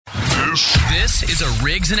This is a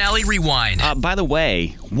Riggs and Alley Rewind. By the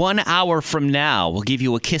way, 1 hour from now, we'll give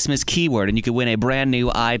you a Christmas keyword and you can win a brand new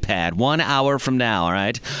iPad. 1 hour from now, all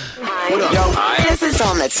right? Hi. This is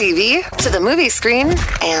on the TV, to the movie screen,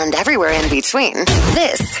 and everywhere in between.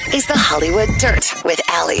 This is the Hollywood Dirt with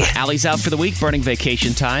Allie. Allie's out for the week, burning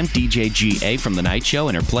vacation time. DJ GA from The Night Show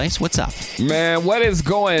in her place. What's up? Man, what is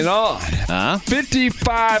going on?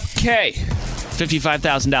 $55K.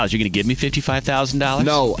 $55,000. You're going to give me $55,000?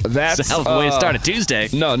 No, that's a hell of a way to start a Tuesday.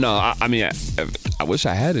 No. I mean, I wish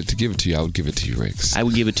I had it to give it to you. I would give it to you, Riggs. I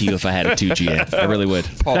would give it to you if I had it too, GA. I really would.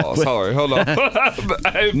 Pause. Sorry, hold on.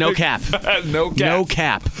 No cap. No cap. No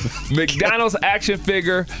cap. McDonald's action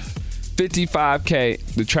figure,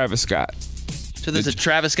 $55K. The Travis Scott. So there's a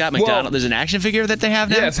Travis Scott McDonald. There's an action figure that they have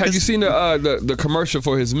now? Yes. Have you seen the commercial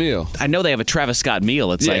for his meal? I know they have a Travis Scott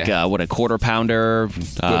meal. It's like, a quarter pounder,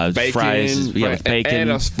 with bacon, fries, with bacon. And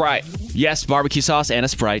a Sprite. Yes, barbecue sauce and a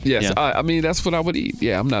Sprite. Yes, yeah. I mean, that's what I would eat.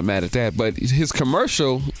 Yeah, I'm not mad at that. But his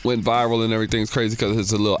commercial went viral and everything's crazy because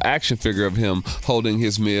it's a little action figure of him holding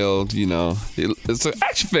his meal. You know, it's an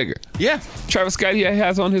action figure. Yeah. Travis Scott, he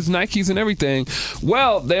has on his Nikes and everything.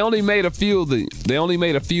 Well, they only made a few of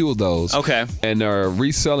those. Okay. And they're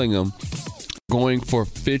reselling them, going for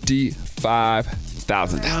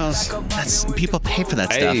 $55,000. That's people pay for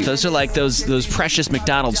that stuff. Those are like those precious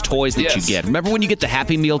McDonald's toys that you get. Remember when you get the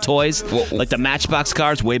Happy Meal toys, like the Matchbox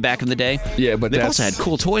cars way back in the day? Yeah, but they've also had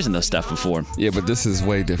cool toys in those stuff before. Yeah, but this is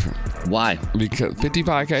way different. Why? Because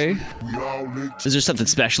 $55K. Is there something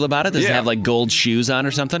special about it? Does it have like gold shoes on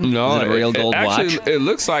or something? No, is it a real gold watch? It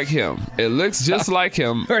looks like him. It looks just like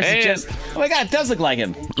him. Or is it just? Oh my God, it does look like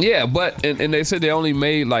him. Yeah, but and they said they only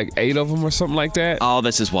made like 8 of them or something like that. Oh,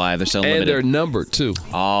 this is why they're so limited. And they're numbered too.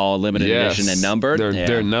 Oh, limited edition and numbered.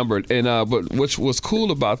 They're numbered. And but what's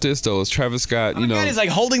cool about this though is Travis Scott. You know, God, he's like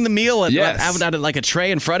holding the meal and out like a tray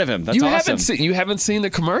in front of him. That's awesome. You haven't seen the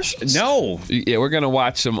commercials? No. Yeah, we're gonna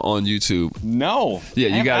watch them on YouTube. No.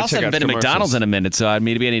 Yeah, you gotta check out. I haven't been to McDonald's in a minute, so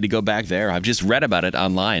maybe I need to go back there. I've just read about it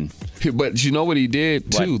online. But you know what he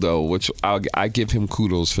did too, though, which I give him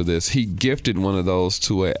kudos for this. He gifted one of those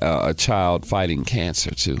to a child fighting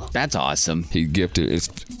cancer too. That's awesome. He gifted it.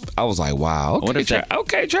 I was like, wow.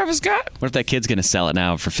 Okay, Travis Scott. What if that kid's gonna sell it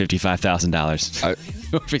now for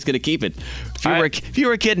 $55,000? Or if he's gonna keep it? If you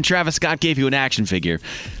were a kid and Travis Scott gave you an action figure,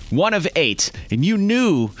 1 of 8, and you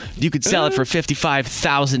knew you could sell it for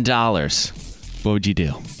 $55,000, what would you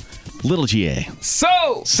do? Little GA.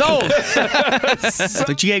 Sold! So,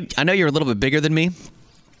 GA, I know you're a little bit bigger than me,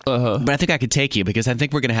 but I think I could take you because I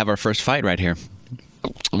think we're going to have our first fight right here.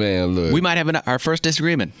 Man, look. We might have our first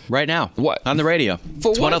disagreement right now. What? On the radio. For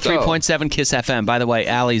it's 103.7 Kiss FM. By the way,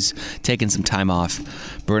 Allie's taking some time off,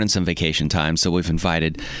 burning some vacation time, so we've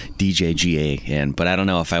invited DJ GA in. But I don't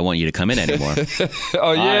know if I want you to come in anymore.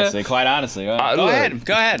 Oh, yeah? Honestly, quite honestly. Go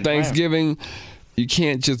ahead. Thanksgiving. You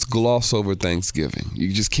can't just gloss over Thanksgiving.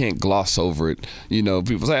 You just can't gloss over it. You know,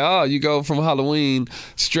 people say, oh, you go from Halloween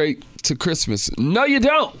straight to Christmas. No, you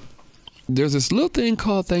don't. There's this little thing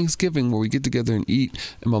called Thanksgiving where we get together and eat,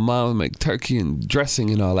 and my mom will make turkey and dressing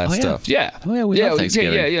and all that stuff. Yeah. Oh, yeah, we love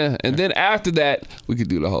Thanksgiving. Yeah. And then after that, we could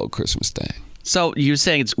do the whole Christmas thing. So you're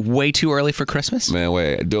saying it's way too early for Christmas? Man,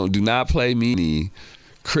 wait. Do not play me any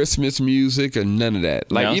Christmas music or none of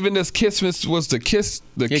that. Like even this Christmas was the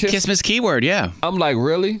Christmas keyword, yeah. I'm like,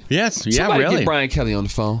 really? Yes, yeah, Somebody really. Get Brian Kelly on the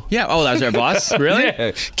phone. Yeah. Oh, that was our boss? Really?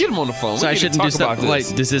 Yeah. Get him on the phone. So I shouldn't do stuff.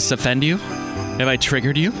 Wait, does this offend you? Have I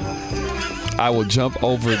triggered you? I will jump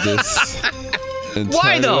over this.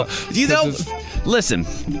 Why though? Listen,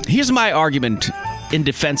 here's my argument in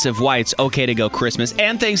defense of why it's okay to go Christmas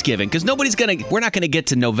and Thanksgiving, because we're not gonna get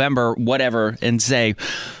to November whatever and say,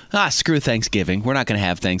 screw Thanksgiving. We're not gonna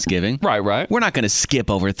have Thanksgiving. Right. We're not gonna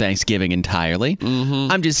skip over Thanksgiving entirely.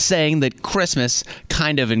 Mm-hmm. I'm just saying that Christmas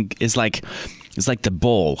kind of is like. It's like the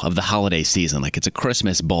bowl of the holiday season. Like it's a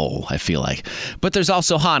Christmas bowl, I feel like. But there's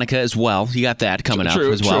also Hanukkah as well. You got that coming up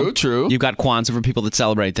as well. True. You've got Kwanzaa for people that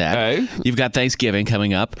celebrate that. Hey. You've got Thanksgiving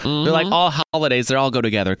coming up. Mm-hmm. They're like all holidays. They all go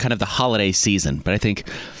together, kind of the holiday season. But I think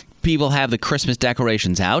people have the Christmas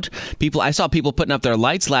decorations out. I saw people putting up their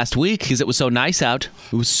lights last week because it was so nice out.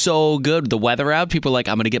 It was so good. The weather out. People are like,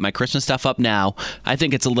 I'm going to get my Christmas stuff up now. I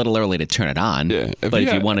think it's a little early to turn it on. Yeah. But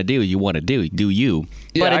if you want to do, you want to do you.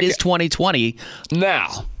 Yeah, but it is 2020.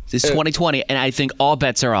 Now. It's 2020, and I think all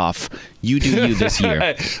bets are off. You do you this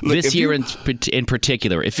year. This year in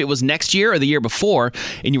particular. If it was next year or the year before,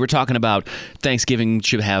 and you were talking about Thanksgiving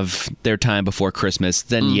should have their time before Christmas,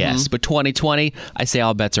 then yes. But 2020, I say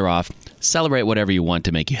all bets are off. Celebrate whatever you want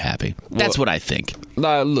to make you happy. That's what I think.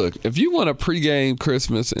 Now, look, if you want a pregame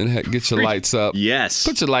Christmas and get your lights up, Yes.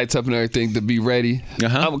 put your lights up and everything to be ready.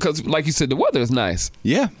 Because, like you said, the weather is nice.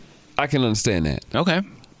 Yeah. I can understand that. Okay.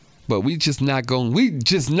 But we just not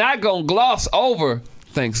gonna gloss over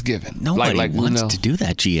Thanksgiving. Nobody wants to do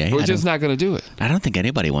that, GA. We're just not gonna do it. I don't think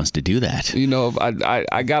anybody wants to do that. You know,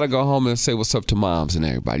 I gotta go home and say what's up to moms and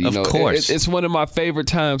everybody. Of course, it's one of my favorite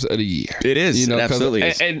times of the year. It is. You know, it absolutely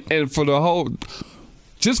is. And for the whole,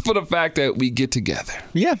 just for the fact that we get together.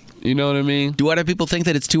 Yeah. You know what I mean? Do other people think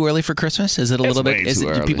that it's too early for Christmas? Is it a little bit?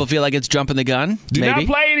 Do people feel like it's jumping the gun? Do Maybe? not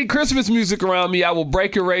play any Christmas music around me. I will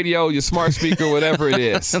break your radio, your smart speaker, whatever it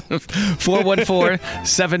is.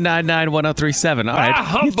 414-799-1037. All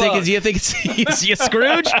right. You think it's you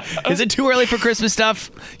Scrooge? Is it too early for Christmas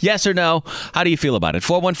stuff? Yes or no? How do you feel about it?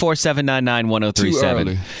 414-799-1037. Too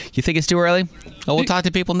early. You think it's too early? Oh, we'll talk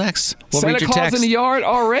to people next. We'll Santa read your Claus text. in the yard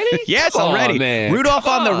already? Yes, Come already. on, man. Rudolph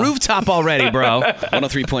on the rooftop already, bro.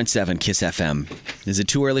 103.7 KISS FM. Is it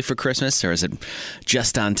too early for Christmas, or is it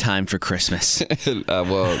just on time for Christmas?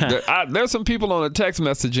 There's some people on the text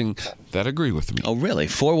messaging that agree with me. Oh, really?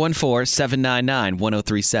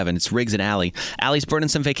 414-799-1037. It's Riggs and Allie. Allie's burning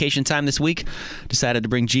some vacation time this week. Decided to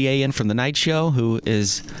bring GA in from the night show, who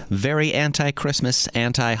is very anti-Christmas,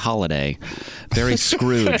 anti-holiday. Very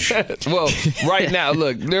Scrooge. Well, right now,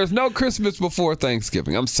 look, there's no Christmas before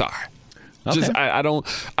Thanksgiving. I'm sorry. Okay. I know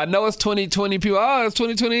it's 2020. People, it's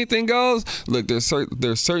 2020. Anything goes. Look, there's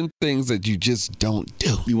certain things that you just don't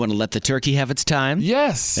do. You want to let the turkey have its time?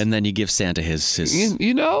 Yes. And then you give Santa his yes.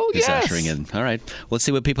 ushering in. All right. Let's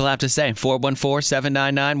see what people have to say.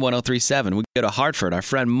 414-799-1037. We go to Hartford. Our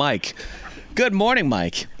friend Mike. Good morning,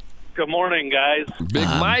 Mike. Good morning, guys. Big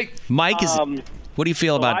Mike. Mike is. What do you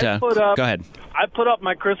feel about? Go ahead. I put up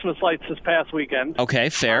my Christmas lights this past weekend. Okay,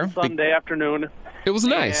 fair. On Sunday afternoon. It was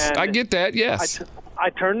nice. And I get that. Yes.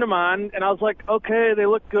 I turned them on, and I was like, okay, they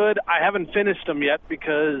look good. I haven't finished them yet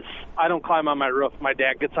because I don't climb on my roof. My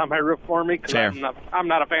dad gets on my roof for me because I'm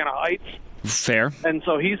not a fan of heights. Fair. And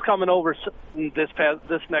so he's coming over this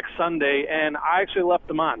next Sunday, and I actually left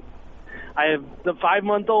them on. I have the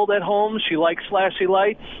 5-month-old at home. She likes flashy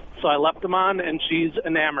lights, so I left them on, and she's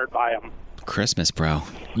enamored by them. Christmas, bro.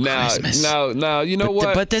 Christmas. Now, you know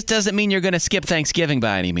what? But this doesn't mean you're going to skip Thanksgiving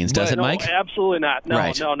by any means, does it, Mike? No, absolutely not. No,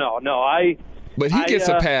 right. no. But he gets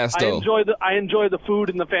a pass, though. I enjoy the food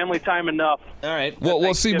and the family time enough. All right. Well,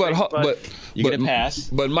 we'll see, but you get a pass.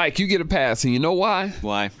 But Mike, you get a pass, and you know why?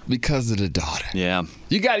 Why? Because of the daughter. Yeah.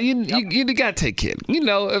 You got to take care. You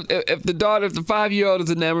know, if the 5-year-old is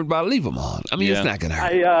enamored by, leave them on. I mean, it's not gonna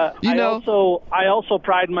hurt. I also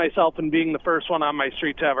pride myself in being the first one on my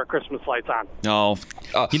street to have our Christmas lights on. Oh,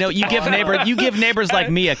 you give neighbors like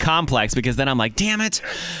me a complex because then I'm like, damn it,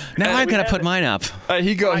 now I've got to put mine up.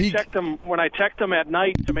 When I checked them at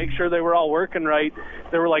night to make sure they were all working right,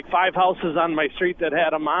 there were like 5 houses on my street that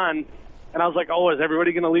had them on. And I was like, is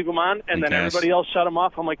everybody going to leave them on? And then everybody else shut them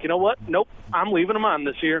off. I'm like, you know what? Nope, I'm leaving them on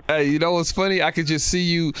this year. Hey, you know what's funny? I could just see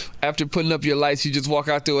you, after putting up your lights, you just walk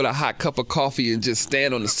out there with a hot cup of coffee and just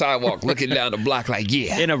stand on the sidewalk looking down the block like,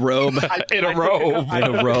 yeah. In a robe.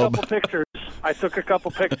 I took a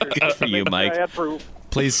couple pictures. Good for you, Mike. I had proof.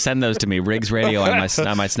 Please send those to me, Riggs Radio, on my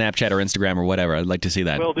Snapchat or Instagram or whatever. I'd like to see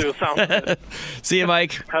that. Will do. Sounds good. See you,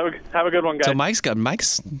 Mike. Have a good one, guys. So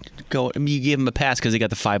you give him a pass because he got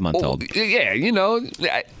the 5-month-old.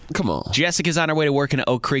 Yeah, come on. Jessica's on her way to work in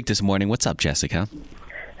Oak Creek this morning. What's up, Jessica?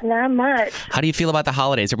 Not much. How do you feel about the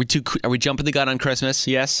holidays? Are we jumping the gun on Christmas?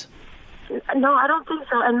 Yes? No, I don't think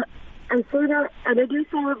so. And I say that, and I do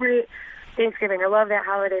celebrate Thanksgiving. I love that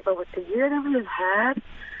holiday, but with the year that we've had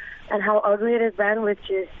and how ugly it has been with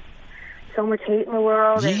just so much hate in the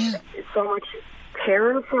world and so much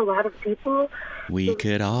terror for a lot of people, we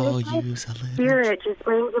could all use a little. Spirit just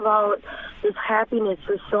brings about this happiness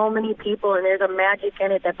for so many people, and there's a magic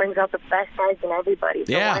in it that brings out the best sides in everybody.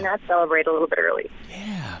 So why not celebrate a little bit early?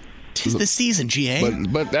 Yeah. 'Tis the season, GA.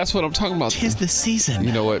 But that's what I'm talking about. 'Tis the season.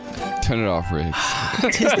 You know what? Turn it off, Riggs.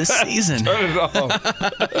 'Tis the season. Turn it off.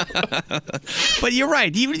 But you're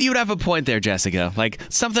right. You would have a point there, Jessica. Like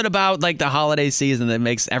something about like the holiday season that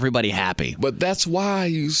makes everybody happy. But that's why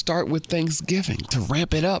you start with Thanksgiving to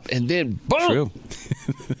ramp it up, and then boom. True.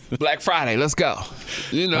 Black Friday. Let's go.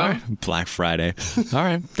 You know. All right. Black Friday. All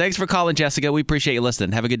right. Thanks for calling, Jessica. We appreciate you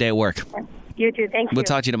listening. Have a good day at work. You too. Thank you. We'll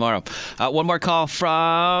talk to you tomorrow. One more call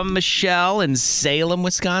from Michelle in Salem,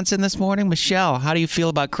 Wisconsin this morning. Michelle, how do you feel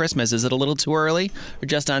about Christmas? Is it a little too early or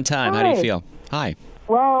just on time? How do you feel? Hi.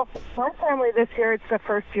 Well, my family this year, it's the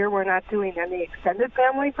first year we're not doing any extended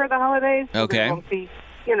family for the holidays. So okay. There won't be,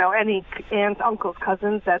 any aunts, uncles,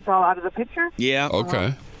 cousins. That's all out of the picture. Yeah.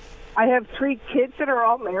 Okay. I have 3 kids that are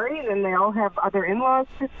all married, and they all have other in-laws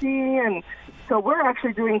to see, and so we're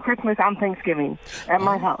actually doing Christmas on Thanksgiving at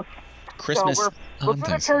my house. Christmas so we'll do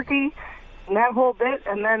the turkey and that whole bit,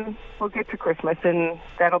 and then we'll get to Christmas, and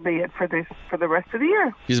that'll be it for the rest of the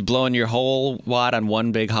year. Just blowing your whole wad on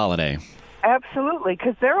one big holiday. Absolutely,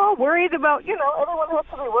 because they're all worried about, everyone has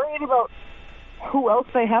to be worried about who else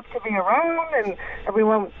they have to be around, and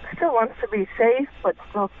everyone still wants to be safe, but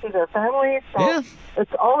still see their families. So Yeah.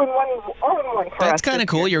 it's all in one for us. That's kind of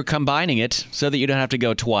cool. You're combining it so that you don't have to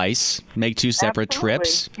go twice, make 2 separate Absolutely.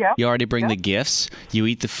 trips. Yep. You already bring Yep. the gifts. You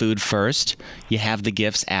eat the food first. You have the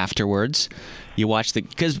gifts afterwards. You watch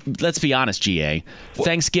because let's be honest, GA,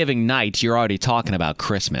 Thanksgiving night, you're already talking about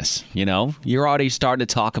Christmas, You're already starting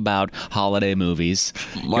to talk about holiday movies.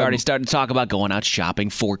 You're already starting to talk about going out shopping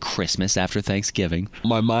for Christmas after Thanksgiving.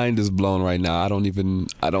 My mind is blown right now. I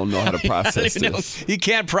don't know how to process this. You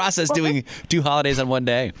can't process doing 2 holidays on one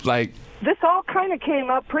day. Like, This all kind of came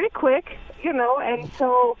up pretty quick, and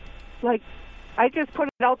so, I just put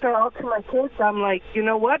it out there all to my kids. I'm like, you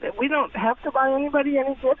know what? We don't have to buy anybody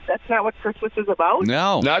any gifts. That's not what Christmas is about.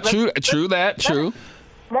 No. not true. True that. True.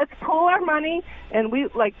 Let's pool our money, and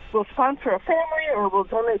we'll sponsor a family or we'll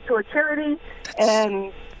donate to a charity.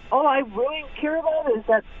 And all I really care about is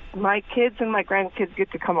that my kids and my grandkids get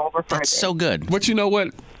to come over for That's a day. so good. But you know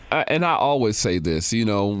what? And I always say this,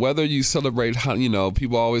 whether you celebrate,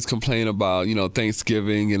 people always complain about,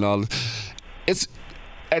 Thanksgiving and all. It's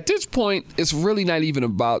at this point, it's really not even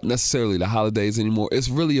about necessarily the holidays anymore. It's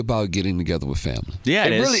really about getting together with family. Yeah,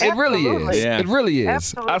 it is. It really Absolutely. is. Yeah. It really is.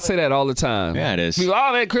 Absolutely. I say that all the time. Yeah, it is. People,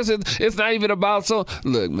 oh, man, Christmas, it's not even about so.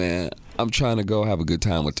 Look, man, I'm trying to go have a good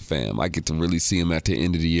time with the fam. I get to really see them at the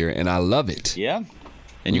end of the year, and I love it. Yeah.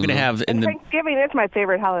 And you're going to have And Thanksgiving is my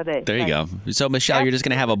favorite holiday. There you go. So, Michelle, you're just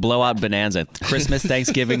going to have a blowout bonanza. Christmas,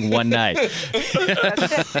 Thanksgiving, one night.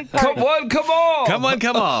 That's it. Come on.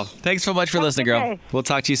 Come on. Thanks so much for listening, girl. okay. We'll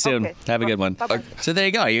talk to you soon. Okay. Have a good one. Bye-bye. So there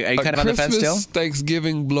you go. Are you kind of on the fence still? Christmas,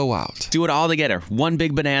 Thanksgiving blowout. Do it all together. One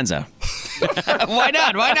big bonanza. Why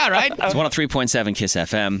not? Why not, right? It's 103.7 KISS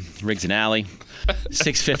FM. Riggs and Alley.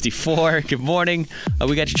 6:54. Good morning.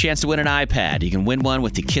 We got your chance to win an iPad. You can win one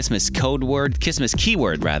with the Kissmas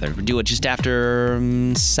keyword, rather. Do it just after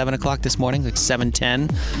 7 o'clock this morning, like 7:10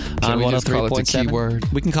 on we just call it the 103.7.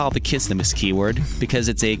 keyword? We can call it the Kissmas keyword because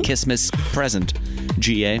it's a Kissmas present.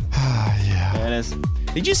 GA. Yeah. There it is.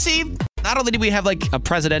 Did you see? Not only did we have like a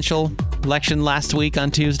presidential election last week on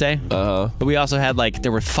Tuesday, but we also had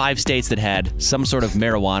there were 5 states that had some sort of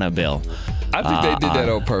marijuana bill. I think they did that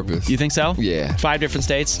on purpose. You think so? Yeah. 5 different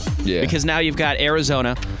states? Yeah. Because now you've got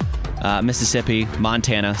Arizona, Mississippi,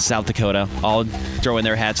 Montana, South Dakota, all throwing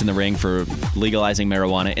their hats in the ring for legalizing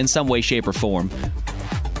marijuana in some way, shape, or form.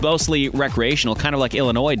 Mostly recreational, kind of like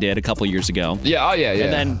Illinois did a couple years ago. Yeah, oh yeah.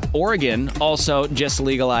 And then Oregon also just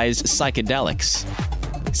legalized psychedelics.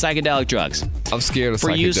 Psychedelic drugs. I'm scared of For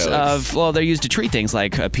psychedelics. use of, they're used to treat things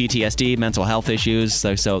like PTSD, mental health issues.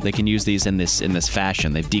 So they can use these in this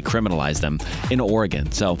fashion. They've decriminalized them in Oregon.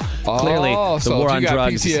 So clearly, the war on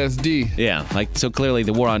drugs. PTSD. Yeah, so clearly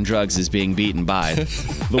the war on drugs is being beaten by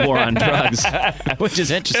the war on drugs, which is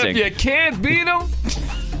interesting, If you can't beat them,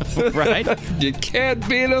 right? you can't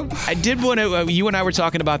beat them. I did want to. You and I were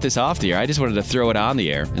talking about this off the air. I just wanted to throw it on the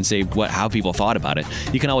air and say how people thought about it.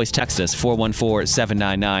 You can always text us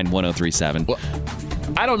 414-799-1037. Well,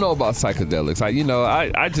 I don't know about psychedelics.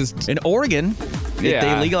 I just In Oregon, they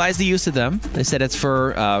Yeah. legalized the use of them. They said it's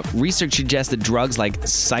for research suggests that drugs like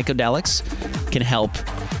psychedelics can help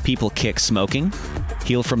people kick smoking,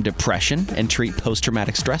 heal from depression, and treat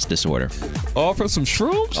post-traumatic stress disorder. offer some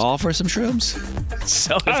shrooms. All for some shrooms.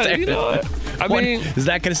 So is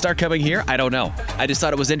that going to start coming here? I don't know. I just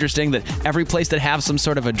thought it was interesting that every place that have some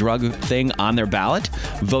sort of a drug thing on their ballot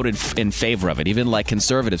voted in favor of it, even like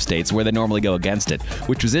conservative states where they normally go against it,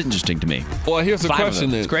 which was interesting to me. Well, here's the 5 of question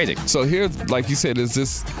them. then. It's crazy. So here's, like you said,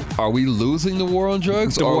 are we losing the war on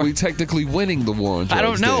drugs, or are we technically winning the war on drugs? I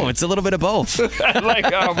don't know. then? It's a little bit of both.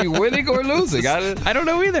 Are we winning or losing? I don't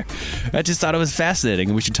know either. I just thought it was fascinating,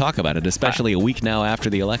 and we should talk about it, especially a week now after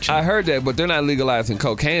the election. I heard that, but they're not legalizing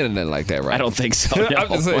cocaine and nothing like that, right? I don't think so. No. I'm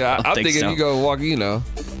just saying. I don't I'm think thinking so. you go walk,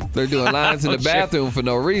 they're doing lines in the Sure. bathroom for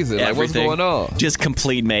no reason. Like, what's Everything. going on? Just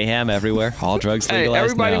complete mayhem everywhere. All drugs Hey,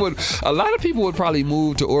 legalized now. a lot of people would probably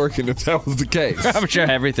move to Oregon if that was the case. I'm sure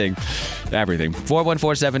everything.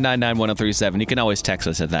 414-799-1037. You can always text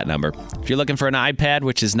us at that number. If you're looking for an iPad,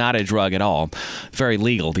 which is not a drug at all, very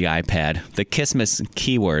legal, the iPad, the Kissmas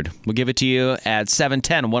keyword. We'll give it to you at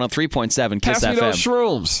 710, 103.7 KISS Pass me FM. those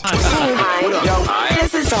shrooms. Hi.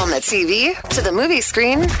 This is on the TV, to the movie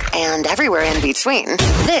screen, and everywhere in between.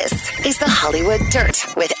 This This is the Hollywood Dirt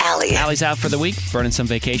with Allie. Allie's out for the week, burning some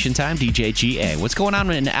vacation time. DJ GA. What's going on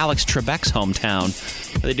in Alex Trebek's hometown?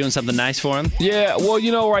 Are they doing something nice for him? Yeah,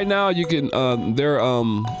 well, right now you can. They're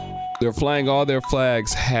flying all their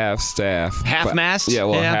flags half-staff. Half-mast? Yeah,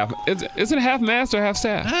 well, half. Is it half-mast or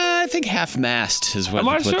half-staff? I think half-mast is what, Am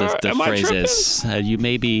I what sure? the Am I phrase tripping? is. You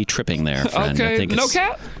may be tripping there, friend. Okay, I think no it's,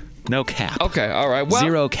 cap? No cap. Okay, all right. Well,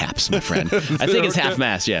 Zero caps, my friend. I think it's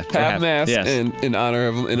half-mast, yeah. Or half-mast yes. in honor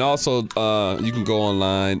of him. And also, you can go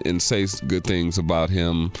online and say good things about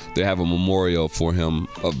him. They have a memorial for him,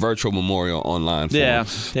 a virtual memorial online for him.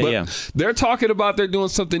 But they're talking about they're doing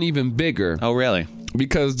something even bigger. Oh, really?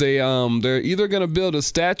 Because they're either going to build a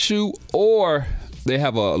statue or they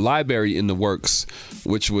have a library in the works,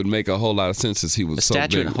 which would make a whole lot of sense as he was so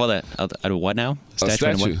statue. big. Hold on. A what now? A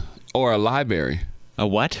statue or a library. A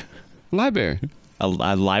what? Library. A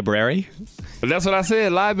library? That's what I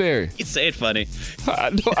said, library. You say it funny. I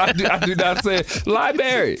do not say it.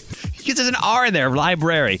 Library. Because there's an R in there,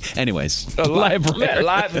 library. Anyways,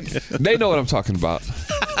 library. They know what I'm talking about.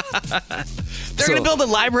 They're going to build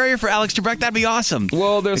a library for Alex Trebek. That'd be awesome.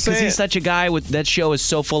 Well, they're saying... Because he's such a guy with... That show is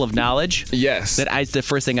so full of knowledge. Yes. That the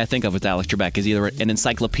first thing I think of with Alex Trebek is either an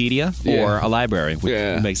encyclopedia or a library,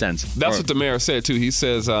 which makes sense. That's what the mayor said, too. He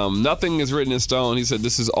says, nothing is written in stone. He said,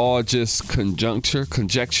 this is all just conjecture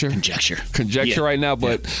right now.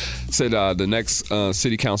 But said the next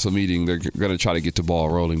city council meeting, they're going to try to get the ball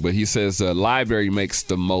rolling. But he says the library makes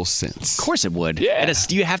the most sense. Of course it would. Yeah.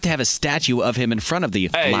 And you have to have a statue of him in front of the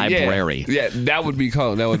library. Yeah, that would be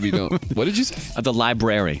cool. That would be dope. What did you say? The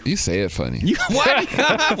library. You say it funny. What?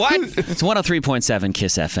 What? It's 103.7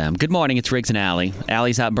 KISS FM. Good morning. It's Riggs and Allie.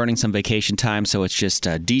 Allie's out burning some vacation time, so it's just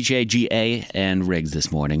DJ GA and Riggs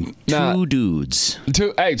this morning. Two dudes.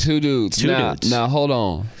 Two dudes. Two dudes. Now, hold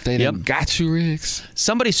on. They done got you, Riggs?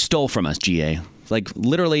 Somebody stole from us, GA. Like,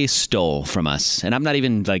 literally stole from us. And I'm not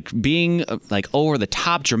even, being, over the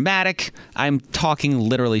top dramatic. I'm talking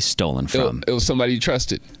literally stolen from. It was somebody you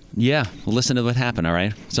trusted. Yeah. Well, listen to what happened, all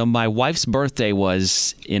right? So my wife's birthday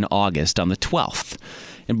was in August on the 12th.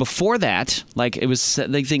 And before that, it was,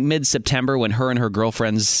 I think, mid-September when her and her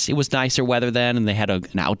girlfriends, it was nicer weather then, and they had an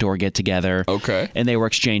outdoor get-together. Okay. And they were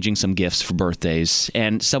exchanging some gifts for birthdays.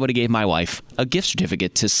 And somebody gave my wife a gift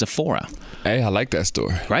certificate to Sephora. Hey, I like that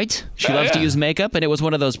store. Right? She loves to use makeup, and it was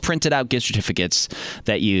one of those printed-out gift certificates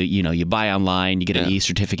that you buy online, you get an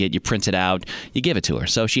e-certificate, you print it out, you give it to her.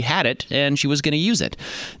 So she had it, and she was going to use it.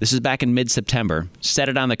 This is back in mid-September. Set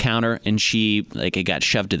it on the counter, and it got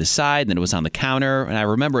shoved to the side, and then it was on the counter, and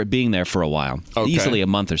I remember it being there for a while, easily a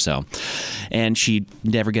month or so. And she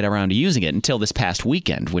never get around to using it until this past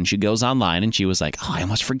weekend when she goes online and she was like, oh, I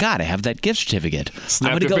almost forgot I have that gift certificate. I'm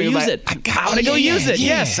going to go use it. I'm going to go use it.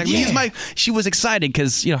 Yes. I'm going to use my... She was excited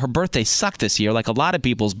because, her birthday sucked this year. Like a lot of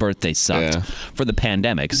people's birthdays sucked for the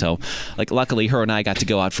pandemic. So, luckily her and I got to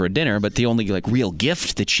go out for a dinner, but the only, real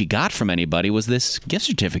gift that she got from anybody was this gift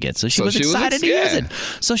certificate. So she was excited to use it.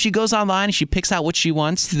 So she goes online and she picks out what she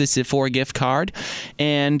wants, the Sephora gift card,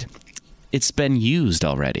 and it's been used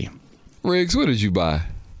already. Riggs, what did you buy?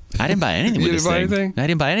 I didn't buy anything with this thing. Anything? I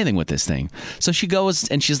didn't buy anything with this thing. So she goes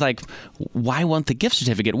and she's like, why won't the gift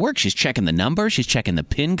certificate work? She's checking the number. She's checking the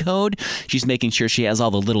PIN code. She's making sure she has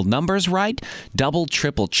all the little numbers right. Double,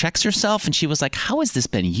 triple checks herself. And she was like, how has this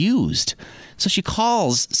been used? So she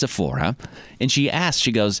calls Sephora and she asks,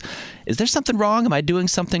 she goes, is there something wrong? Am I doing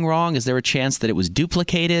something wrong? Is there a chance that it was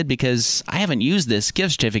duplicated? Because I haven't used this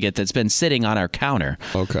gift certificate that's been sitting on our counter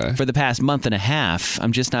for the past month and a half.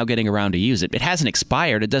 I'm just now getting around to use it. It hasn't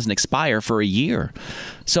expired. It doesn't expire for a year.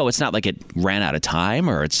 So it's not like it ran out of time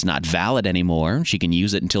or it's not valid anymore. She can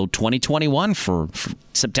use it until 2021 for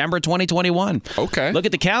September 2021. Okay. Look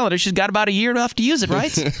at the calendar. She's got about a year left to use it,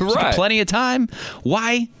 right? She's got plenty of time.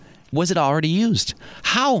 Why was it already used?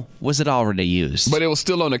 How was it already used? But it was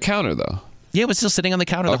still on the counter, though. Yeah, it was still sitting on the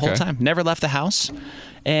counter the whole time. Never left the house.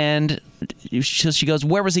 And she goes,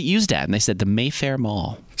 where was it used at? And they said the Mayfair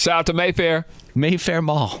Mall. Shout out to Mayfair. Mayfair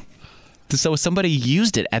Mall. So somebody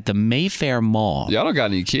used it at the Mayfair Mall. Y'all don't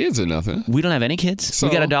got any kids or nothing. We don't have any kids. So,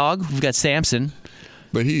 we got a dog. We've got Samson.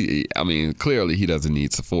 But clearly he doesn't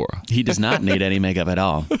need Sephora. He does not need any makeup at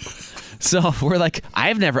all. So we're like, I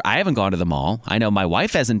haven't gone to the mall. I know my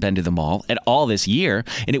wife hasn't been to the mall at all this year,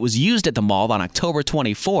 and it was used at the mall on October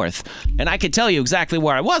 24th. And I could tell you exactly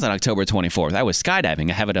where I was on October 24th. I was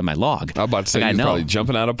skydiving. I have it on my log. I was about to say you were probably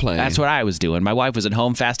jumping out of a plane. That's what I was doing. My wife was at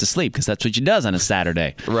home fast asleep because that's what she does on a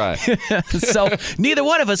Saturday. Right. So neither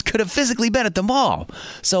one of us could have physically been at the mall.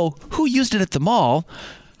 So who used it at the mall?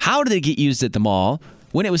 How did it get used at the mall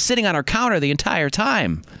when it was sitting on our counter the entire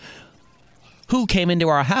time? Who came into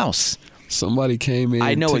our house? Somebody came in.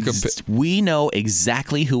 I know. took We know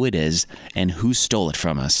exactly who it is and who stole it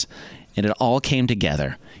from us, and it all came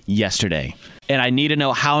together yesterday. And I need to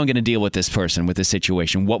know how I'm going to deal with this person, with this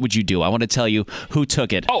situation. What would you do? I want to tell you who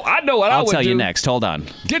took it. Oh, I know what I would do. I'll tell you next. Hold on.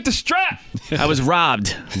 Get the strap. I was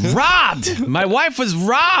robbed. Robbed. My wife was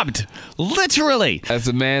robbed. Literally. As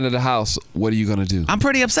the man of the house, what are you going to do? I'm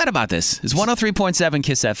pretty upset about this. It's 103.7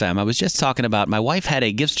 KISS FM. I was just talking about my wife had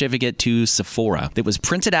a gift certificate to Sephora that was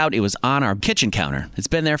printed out. It was on our kitchen counter. It's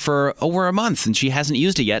been there for over a month, and she hasn't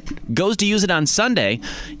used it yet. Goes to use it on Sunday.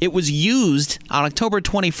 It was used on October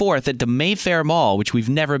 24th at the Mayfair Mall, which we've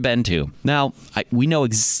never been to. Now, we know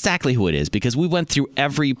exactly who it is because we went through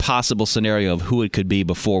every possible scenario of who it could be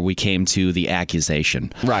before we came to the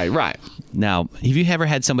accusation. Right. Now, have you ever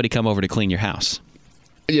had somebody come over to clean your house?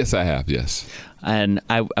 Yes, I have, yes. And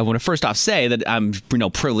I want to first off say that I'm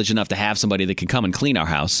privileged enough to have somebody that can come and clean our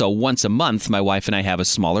house. So once a month, my wife and I have a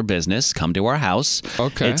smaller business come to our house.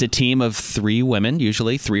 Okay. It's a team of 3 women,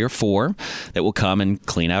 usually 3 or 4, that will come and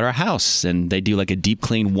clean out our house. And they do like a deep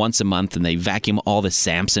clean once a month, and they vacuum all the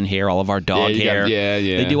Samson hair, all of our dog hair. Yeah.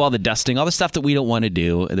 They do all the dusting, all the stuff that we don't want to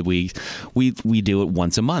do. That we do it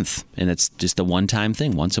once a month, and it's just a one-time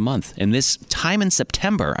thing, once a month. And this time in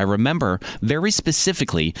September, I remember very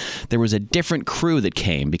specifically, there was a different crew that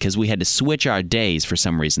came because we had to switch our days for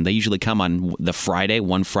some reason. They usually come on the Friday,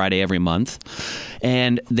 one Friday every month.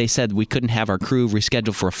 And they said we couldn't have our crew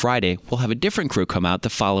rescheduled for a Friday. We'll have a different crew come out the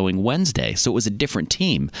following Wednesday. So it was a different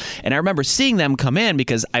team. And I remember seeing them come in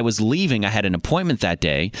because I was leaving. I had an appointment that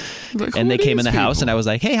day. Like, and they came in the house, people? and I was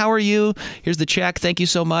like, hey, how are you? Here's the check. Thank you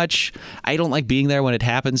so much. I don't like being there when it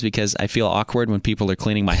happens because I feel awkward when people are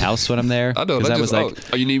cleaning my house when I'm there. I know. I was like,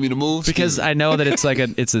 oh, you need me to move? because I know that it's like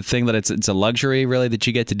it's a thing that it's a luxury really that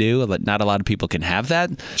you get to do. Not a lot of people can have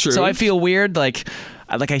that. True. So I feel weird, like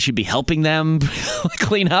I should be helping them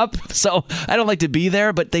clean up. So I don't like to be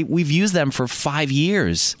there, but we've used them for 5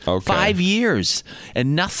 years. Okay. 5 years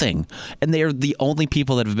and nothing. And they are the only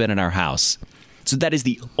people that have been in our house. So that is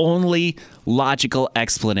the only logical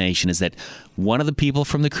explanation, is that one of the people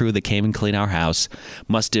from the crew that came and cleaned our house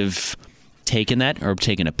must have taken that or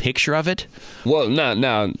taken a picture of it. Well,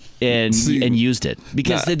 now and used it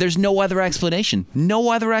because Nah. there's no other explanation.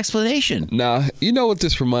 No other explanation. Now, you know what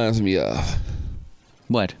this reminds me of?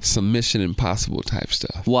 What? Some Mission Impossible type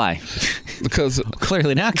stuff. Why? Because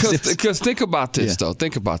Clearly not. Because think about this, Yeah. though.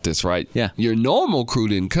 Think about this, right? Yeah. Your normal crew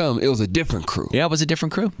didn't come. It was a different crew. Yeah, it was a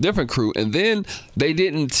different crew. Different crew. And then they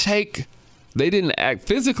didn't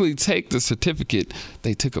physically take the certificate.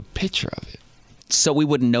 They took a picture of it. So we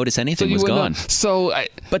wouldn't notice anything was gone.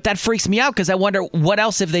 But that freaks me out because I wonder, what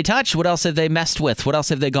else have they touched? What else have they messed with? What else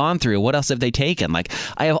have they gone through? What else have they taken? Like,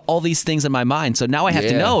 I have all these things in my mind. So now I have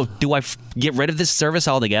to know, do I get rid of this service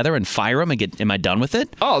altogether and fire them and am I done with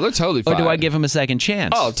it? Oh, they're totally fine. Or do I give them a second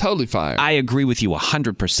chance? Oh, totally fine. I agree with you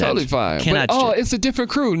 100%. Totally fine. Cannot It's a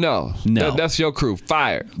different crew. No. That's your crew.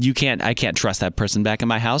 Fired. I can't trust that person back in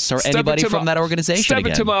my house or anybody from that organization Step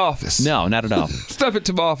again. into my office. No, not at all. Step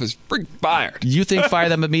into my office. Freak fired. You think fire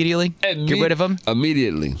them immediately? Get rid of them?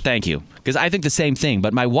 Immediately. Thank you. Because I think the same thing.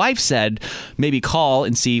 But my wife said maybe call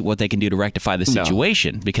and see what they can do to rectify the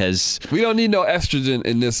situation. Because we don't need no estrogen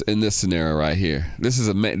in this scenario right here. This is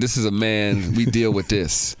a man. We deal with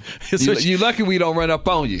this. You lucky we don't run up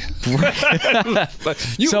on you. but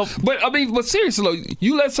seriously, though,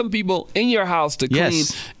 you let some people in your house to clean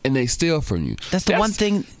and they steal from you. That's the one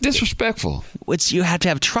thing. Disrespectful. You have to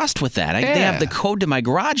have trust with that. They have the code to my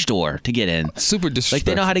garage door to get in. Super disrespectful. Like,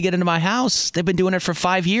 they know how to get into my house. They've been doing it for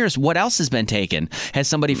 5 years. What else has been taken? Has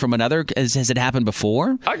somebody from another? Has it happened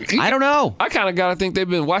before? I don't know. I kind of gotta think they've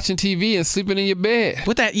been watching TV and sleeping in your bed.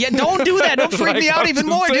 What that? Yeah, don't do that. Don't freak me out even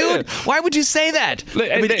more, dude. Why would you say that?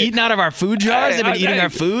 They've been eating out of our food jars. They've been eating our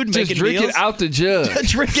food, just making drinking meals. out the jug.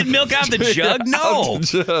 Drinking milk out the jug? No.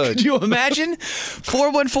 Could you imagine?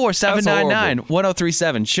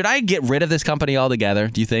 414-799-1037. Should I get rid of this company altogether,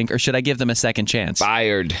 do you think? Or should I give them a second chance?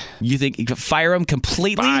 Fired. You think fire them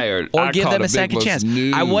completely? Fired. Or give them a second chance?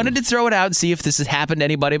 No. I wanted to throw it out and see if this has happened to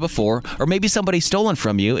anybody before. Or maybe somebody's stolen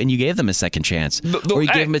from you and you gave them a second chance. Or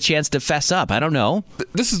you gave them a chance to fess up. I don't know.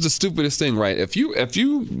 This is the stupidest thing, right? If you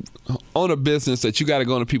own a business that you got to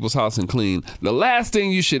go into people's house and clean, the last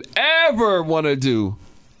thing you should ever want to do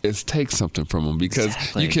is take something from them because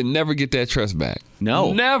you can never get that trust back.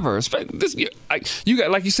 No. Never. You got,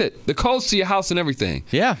 like you said, the codes to your house and everything.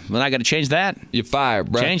 Yeah. Well, I got to change that. You're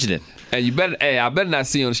fired, bro. Changed it. And I better not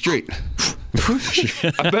see you on the street.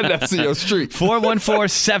 I better not see you on the street.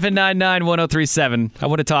 414-799-1037. I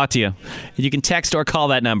want to talk to you. You can text or call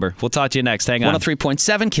that number. We'll talk to you next. Hang on.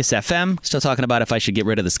 103.7 KISS FM. Still talking about if I should get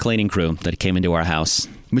rid of this cleaning crew that came into our house.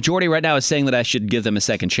 Majority right now is saying that I should give them a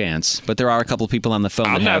second chance, but there are a couple of people on the phone.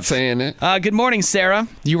 I'm not saying that. Good morning, Sarah.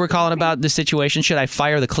 You were calling about this situation. Should I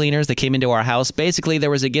fire the cleaners that came into our house? Basically, there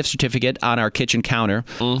was a gift certificate on our kitchen counter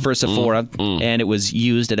for Sephora, and it was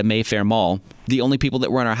used at a Mayfair mall. The only people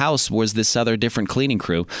that were in our house was this other different cleaning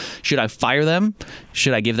crew. Should I fire them?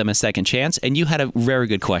 Should I give them a second chance? And you had a very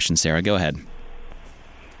good question, Sarah. Go ahead.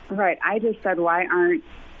 Right. I just said, why aren't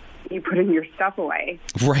you putting your stuff away?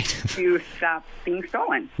 Right. To stop being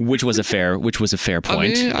stolen. Which was a fair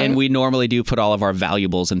point. I mean, and we normally do put all of our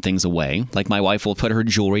valuables and things away. Like my wife will put her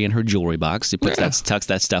jewelry in her jewelry box. She tucks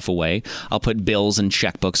that stuff away. I'll put bills and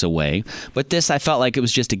checkbooks away. But this, I felt like it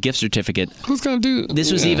was just a gift certificate. Who's going to do?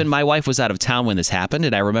 This was even, my wife was out of town when this happened,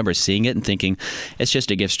 and I remember seeing it and thinking, it's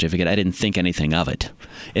just a gift certificate. I didn't think anything of it.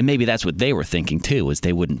 And maybe that's what they were thinking too, is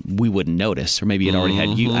we wouldn't notice, or maybe it already had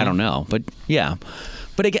you. I don't know. But yeah.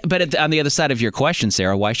 But on the other side of your question,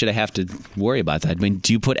 Sarah, why should I have to worry about that? I mean,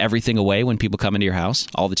 do you put everything away when people come into your house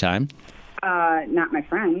all the time? Not my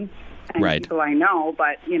friends and right. people I know,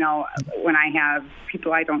 but, when I have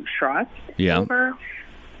people I don't trust over,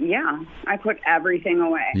 I put everything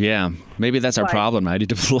away. Yeah, maybe that's our problem. I need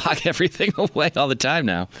to lock everything away all the time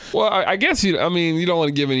now. Well, I guess you don't want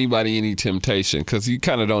to give anybody any temptation because you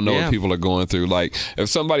kind of don't know what people are going through. Like, if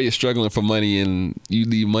somebody is struggling for money and you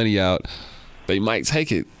leave money out, they might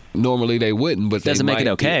take it. Normally they wouldn't, but doesn't make it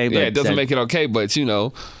okay. Yeah, it doesn't make it okay, but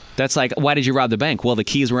that's like, why did you rob the bank? Well, the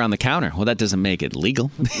keys were on the counter. Well, that doesn't make it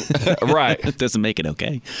legal. Right. It doesn't make it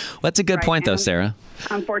okay. Well, that's a good point, though, Sarah.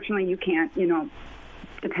 Unfortunately, you can't,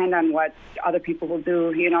 depend on what other people will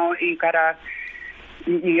do. You gotta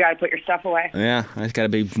put your stuff away. Yeah, I got to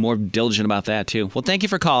be more diligent about that, too. Well, thank you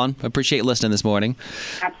for calling. I appreciate you listening this morning.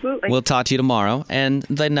 Absolutely. We'll talk to you tomorrow. And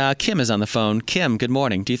then Kim is on the phone. Kim, good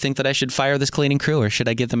morning. Do you think that I should fire this cleaning crew, or should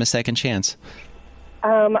I give them a second chance?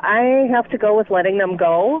 I have to go with letting them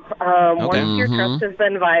go. Once your trust has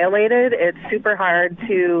been violated, it's super hard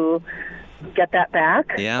to get that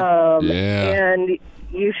back. Yeah. And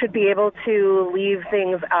you should be able to leave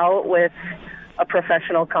things out with a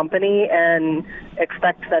professional company and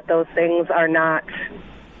expect that those things are not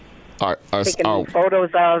taken photos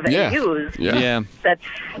of and used. Yeah.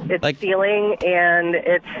 It's stealing, and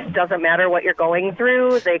it doesn't matter what you're going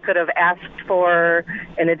through. They could have asked for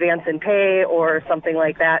an advance in pay or something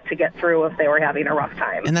like that to get through if they were having a rough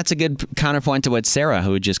time. And that's a good counterpoint to what Sarah,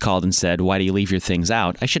 who had just called and said, why do you leave your things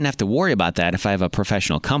out? I shouldn't have to worry about that if I have a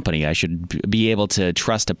professional company. I should be able to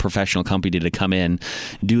trust a professional company to come in,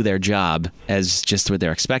 do their job as just what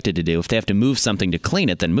they're expected to do. If they have to move something to clean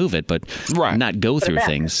it, then move it, but not go through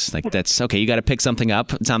things. Like, that's okay. You got to pick something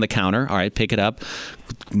up. It's on the counter. All right, pick it up,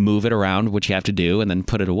 move it around, what you have to do, and then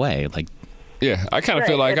put it away. Like, yeah, I kind of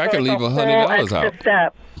feel like I could leave $100 out.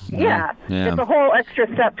 Step. Yeah. It's a whole extra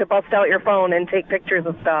step to bust out your phone and take pictures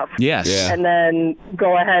of stuff. Yes. Yeah. And then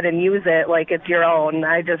go ahead and use it like it's your own.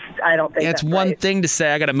 I don't think it's one thing to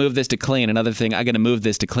say, I got to move this to clean. Another thing, I got to move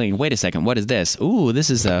this to clean. Wait a second, what is this? Ooh, this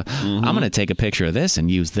is I'm going to take a picture of this and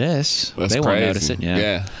use this. That's they crazy. Won't notice it.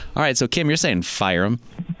 Yeah. All right, so Kim, you're saying fire them.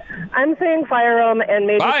 I'm saying fire them and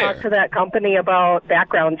maybe talk to that company about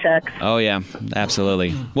background checks. Oh, yeah,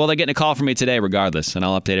 absolutely. Well, they're getting a call from me today regardless, and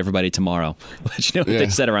I'll update everybody tomorrow. Let you know what they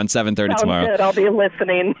said around 7:30 tomorrow. Good. I'll be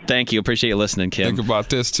listening. Thank you. Appreciate you listening, Kim. Think about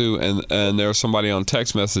this, too. And there was somebody on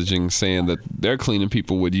text messaging saying that their cleaning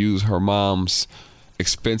people would use her mom's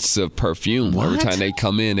expensive perfume. What? Every time they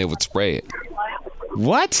come in, they would spray it.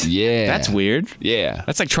 What? Yeah. That's weird. Yeah.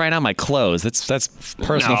 That's like trying on my clothes. That's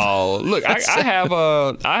personal. No, look, I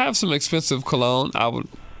have some expensive cologne. And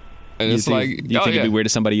it's you think it'd be weird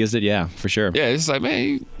if somebody used it? Yeah, for sure. Yeah, it's like,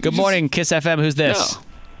 man. Good morning, Kiss FM. Who's this? No.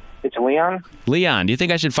 It's Leon. Leon, do you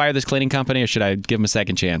think I should fire this cleaning company, or should I give them a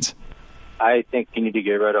second chance? I think you need to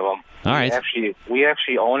get rid of them. All right. We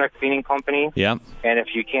actually own a cleaning company. Yep. And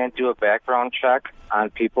if you can't do a background check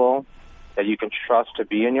on people that you can trust to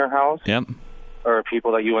be in your house, yep, or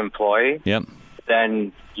people that you employ, yep,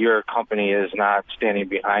 then your company is not standing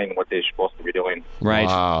behind what they're supposed to be doing. Right.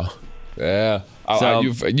 Wow. Yeah. So,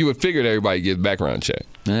 you would figure everybody gets background check.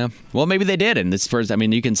 Yeah. Well, maybe they did. And this first, I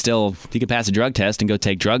mean, you can pass a drug test and go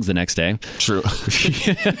take drugs the next day. True.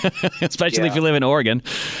 Especially if you live in Oregon.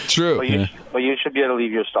 True. But you should be able to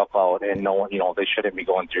leave your stuff out, and no one, they shouldn't be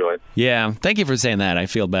going through it. Yeah. Thank you for saying that. I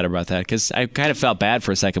feel better about that, because I kind of felt bad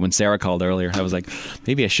for a second when Sarah called earlier. I was like,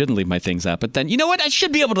 maybe I shouldn't leave my things out. But then, you know what? I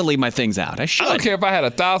should be able to leave my things out. I should. I don't care if I had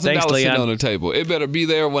 $1,000 sitting on the table. It better be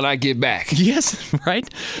there when I get back. Yes. Right.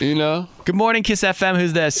 Good morning, Kiss FM.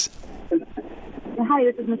 Who's this? Hi,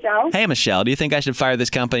 this is Michelle. Hey, Michelle. Do you think I should fire this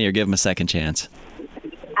company or give them a second chance?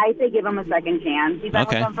 I say give them a second chance. You've been with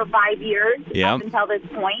them for 5 years. Yeah. Up until this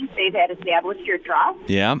point, they've had established your trust.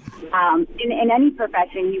 Yeah. In any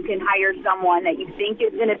profession, you can hire someone that you think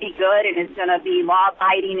is going to be good and is going to be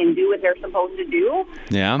law-abiding and do what they're supposed to do.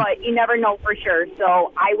 Yeah. But you never know for sure.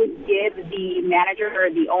 So I would give the manager or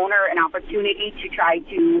the owner an opportunity to try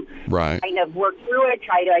to kind of work through it,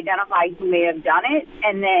 try to identify who may have done it.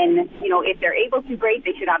 And then, if they're able to, great.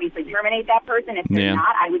 They should obviously terminate that person. If they're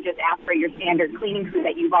not, I would just ask for your standard cleaning crew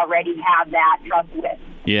that you've already have that trust with.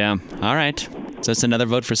 Yeah. All right. So it's another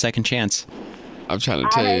vote for second chance. I'm trying to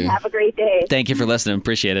tell you. Have a great day. Thank you for listening.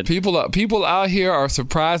 Appreciate it. People out here are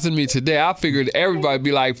surprising me today. I figured everybody would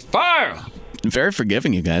be like, fire! Very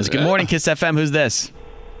forgiving, you guys. Good morning, Kiss FM. Who's this?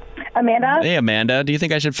 Amanda? Hey, Amanda. Do you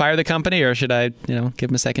think I should fire the company or should I, give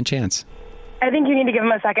them a second chance? I think you need to give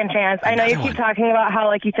them a second chance. I know you keep talking about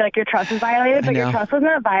how, you feel like your trust is violated, but your trust was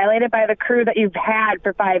not violated by the crew that you've had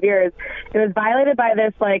for 5 years. It was violated by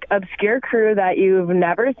this, obscure crew that you've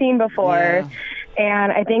never seen before. Yeah.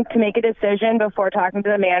 And I think to make a decision before talking to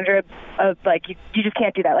the manager of, you just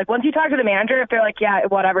can't do that. Once you talk to the manager, if they're like, yeah,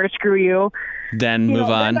 whatever, screw you. Then move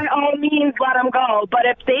on. Then by all means, let them go. But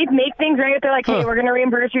if they make things right, if they're like, hey, we're going to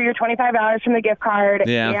reimburse you your $25 from the gift card,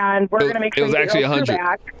 and we're going to make sure you get your crew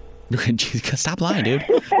back. Stop lying, dude.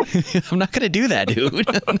 I'm not going to do that, dude. No.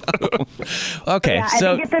 Okay, I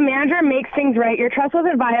think if the manager makes things right, your trust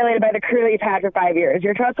wasn't violated by the crew that you've had for 5 years.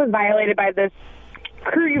 Your trust was violated by this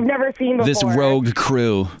crew you've never seen before. This rogue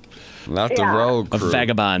crew. Not the rogue crew. Of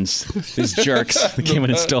vagabonds. These jerks that came in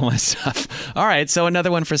and stole my stuff. All right, so another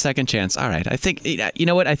one for second chance. All right, I think, you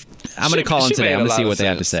know what? I'm going to call in today. I'm going to see what they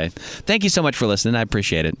have to say. Thank you so much for listening. I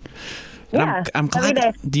appreciate it. Yeah, I'm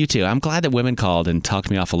glad. You too. I'm glad that women called and talked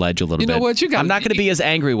me off a ledge a little bit. You know what? I'm not going to be as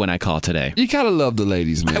angry when I call today. You gotta love the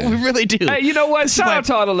ladies, man. We really do. Hey, you know what? Shout out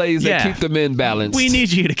to all the ladies that keep the men balanced. We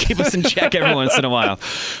need you to keep us in check every once in a while.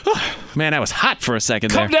 Man, I was hot for a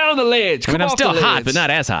second there. Come down the ledge. I'm still hot, but not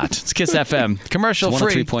as hot. It's Kiss FM. Commercial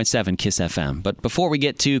free. 103.7 Kiss FM. But before we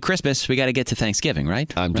get to Christmas, we got to get to Thanksgiving,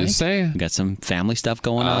 right? I'm just saying. We got some family stuff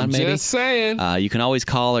going on, maybe. Just saying. You can always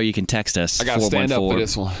call or you can text us. I got to stand up for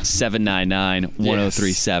this one.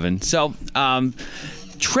 799-1037. So,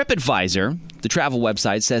 TripAdvisor, the travel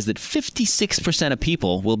website, says that 56% of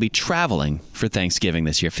people will be traveling for Thanksgiving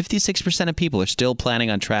this year. 56% of people are still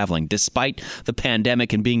planning on traveling, despite the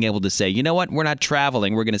pandemic and being able to say, you know what, we're not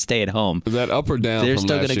traveling, we're going to stay at home. Is that up or down They're from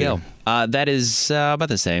still last going to year? go. That is about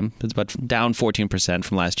the same. It's about down 14%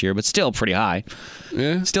 from last year, but still pretty high.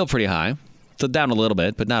 Yeah. Still pretty high. So down a little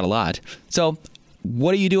bit, but not a lot. So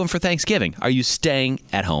what are you doing for Thanksgiving? Are you staying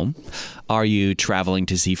at home? Are you traveling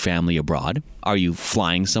to see family abroad? Are you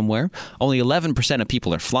flying somewhere? Only 11% of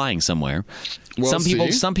people are flying somewhere. Well,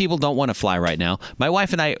 some people don't want to fly right now. My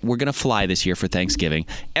wife and I, we're going to fly this year for Thanksgiving.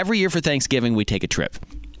 Every year for Thanksgiving, we take a trip.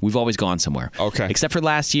 We've always gone somewhere. Okay. Except for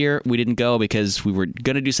last year, we didn't go because we were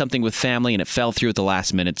going to do something with family and it fell through at the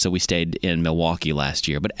last minute, so we stayed in Milwaukee last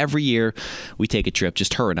year. But every year, we take a trip,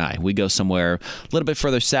 just her and I. We go somewhere a little bit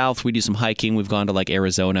further south. We do some hiking. We've gone to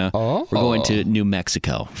Arizona. Oh. We're going to New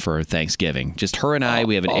Mexico for Thanksgiving. Just her and I.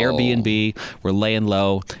 We have an Airbnb. We're laying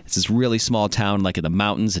low. It's this really small town in the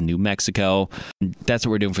mountains in New Mexico. That's what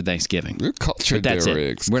we're doing for Thanksgiving. You're cultured there,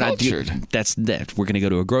 Riggs. We're cultured. That's that. We're going to go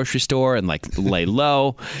to a grocery store and lay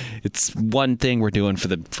low. It's one thing we're doing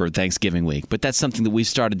for Thanksgiving week, but that's something that we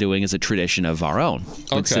started doing as a tradition of our own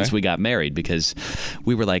since we got married, because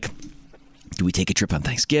we were like, do we take a trip on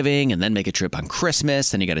Thanksgiving and then make a trip on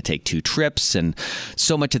Christmas? Then you got to take 2 trips, and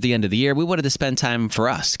so much at the end of the year. We wanted to spend time for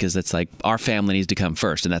us because it's our family needs to come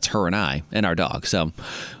first, and that's her and I and our dog. So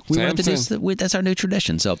we wanted to do that's our new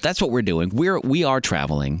tradition. So that's what we're doing. We are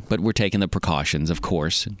traveling, but we're taking the precautions, of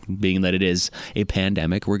course, being that it is a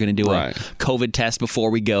pandemic. We're going to do a COVID test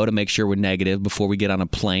before we go to make sure we're negative before we get on a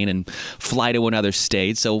plane and fly to another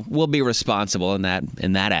state. So we'll be responsible in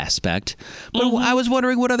that aspect. But I was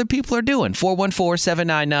wondering what other people are doing.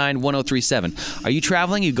 414-799-1037. Are you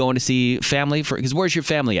traveling? You going to see family? Because where's your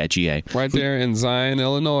family at, GA? Right there in Zion,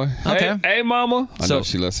 Illinois. Okay. Hey, Mama. I know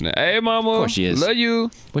she's listening. Hey, Mama. Of course she is. Love you.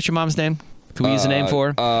 What's your mom's name? Can we use a name for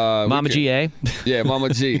her? Mama GA? Yeah, Mama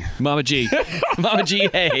G. Mama G. Mama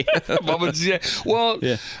GA. Mama GA. Well,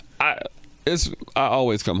 I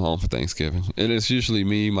always come home for Thanksgiving. And it's usually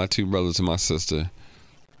me, my 2 brothers, and my sister.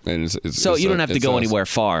 And so you don't have to go anywhere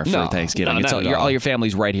far for Thanksgiving. All your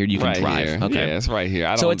family's right here. You can drive. Here. Okay. Yeah, it's right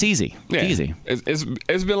here. So it's easy. Yeah. It's easy.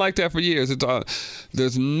 It's been like that for years.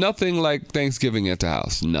 There's nothing like Thanksgiving at the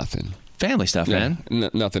house. Nothing. Family stuff, man.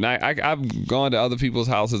 Nothing. I've gone to other people's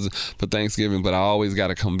houses for Thanksgiving, but I always got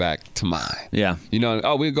to come back to mine. Yeah.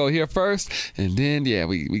 We'll go here first, and then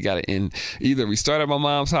we got to end. Either we start at my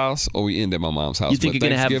mom's house or we end at my mom's house. You think you're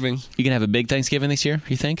gonna have a big Thanksgiving this year?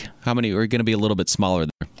 You think? How many are going to be a little bit smaller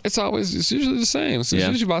there? It's usually the same. It's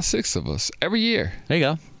usually about 6 of us every year. There you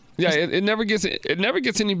go. Yeah, it never gets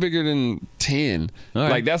any bigger than 10. All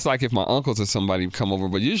right. Like that's like if my uncles or somebody come over,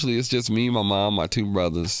 but usually it's just me, my mom, my 2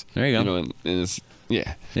 brothers. There you go. And it's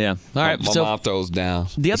yeah. All right. My mom throws down.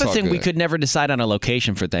 The other thing, we could never decide on a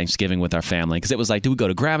location for Thanksgiving with our family because it was like, do we go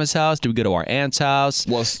to Grandma's house? Do we go to our aunt's house?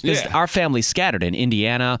 Well, our family's scattered in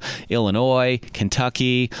Indiana, Illinois,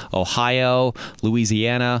 Kentucky, Ohio,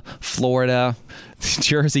 Louisiana, Florida,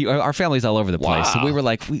 Jersey. Our family's all over the place. Wow. So we were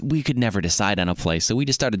like, we could never decide on a place. So we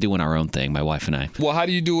just started doing our own thing, my wife and I. Well, how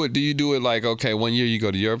do you do it? Do you do it like, okay, one year you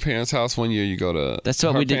go to your parents' house, one year you go to That's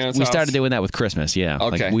what we did. We started doing that with Christmas, yeah.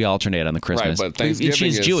 Okay. Like we alternate on the Christmas. Right, but Thanksgiving and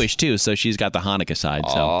she's Jewish too, so she's got the Hanukkah side.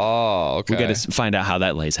 So okay. we got to find out how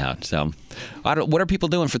that lays out. So what are people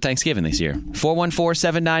doing for Thanksgiving this year?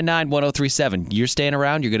 414-799-1037. You're staying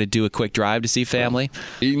around? You're going to do a quick drive to see family?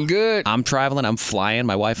 Eating good. I'm traveling. I'm flying.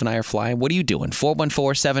 My wife and I are flying. What are you doing?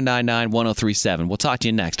 414-799-1037. We'll talk to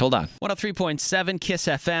you next. Hold on. 103.7 Kiss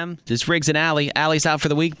FM. This is Riggs and Allie. Allie's out for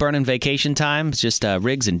the week, burning vacation time. It's just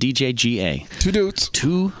Riggs and DJ GA. 2 dudes.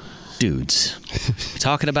 2 dudes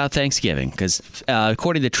talking about Thanksgiving because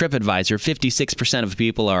according to TripAdvisor, 56% of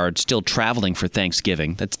people are still traveling for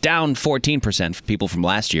Thanksgiving. That's down 14% for people from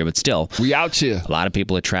last year, but still, we out here. A lot of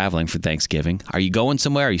people are traveling for Thanksgiving. Are you going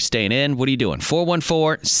somewhere? Are you staying in? What are you doing?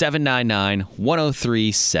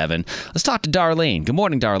 414-799-1037. Let's talk to Darlene. Good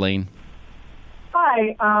morning, Darlene.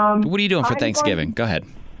 Hi. What are you doing for Thanksgiving? Go ahead.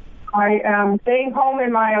 I am staying home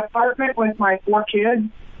in my apartment with my 4 kids.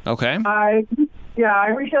 Okay. I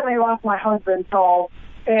recently lost my husband,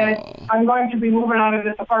 and I'm going to be moving out of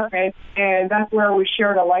this apartment, and that's where we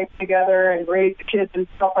shared a life together and raised the kids and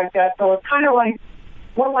stuff like that. So it's kind of like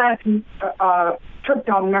one last trip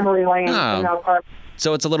down memory lane in the apartment.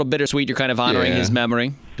 So it's a little bittersweet. You're kind of honoring his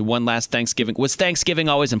memory. The one last Thanksgiving. Was Thanksgiving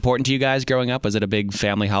always important to you guys growing up? Was it a big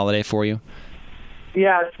family holiday for you?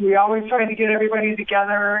 Yes, we always try to get everybody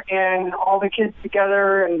together and all the kids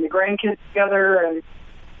together and the grandkids together, and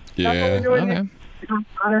that's what we're doing.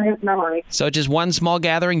 Honor his memory. So just one small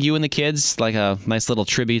gathering, you and the kids, like a nice little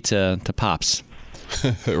tribute to Pops.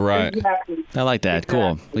 Right. Exactly. I like that.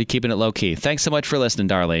 Cool. We're keeping it low key. Thanks so much for listening,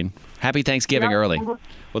 Darlene. Happy Thanksgiving early.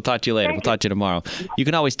 We'll talk to you later. We'll talk to you tomorrow. You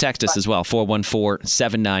can always text us as well,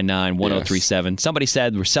 414-799-1037. Somebody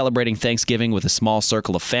said we're celebrating Thanksgiving with a small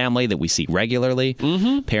circle of family that we see regularly.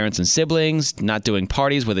 Parents and siblings, not doing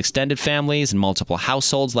parties with extended families and multiple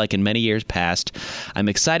households like in many years past. I'm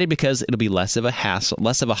excited because it'll be less of a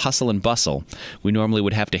hustle and bustle. We normally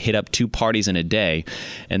would have to hit up 2 parties in a day,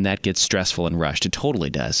 and that gets stressful and rushed. It totally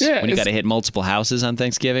does. Yeah, when you got to hit multiple houses on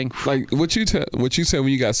Thanksgiving. Like what you said when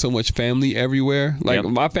you got so much family everywhere. Like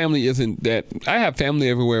my family isn't that. I have family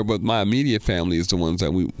everywhere, but my immediate family is the ones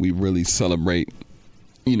that we really celebrate.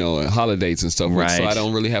 Holidays and stuff. Right. So I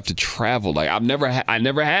don't really have to travel. Like I never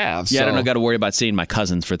have. Yeah, so. I don't got to worry about seeing my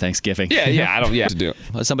cousins for Thanksgiving. Yeah. I don't have to do it.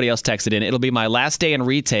 Somebody else texted in. It'll be my last day in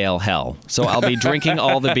retail hell, so I'll be drinking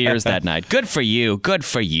all the beers that night. Good for you. Good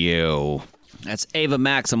for you. That's Ava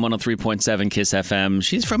Max on 103.7 Kiss FM.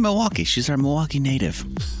 She's from Milwaukee. She's our Milwaukee native.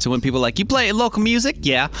 So when people are like, you play local music?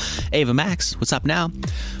 Yeah. Ava Max, what's up now?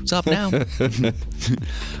 What's up now?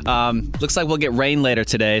 Looks like we'll get rain later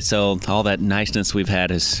today, so all that niceness we've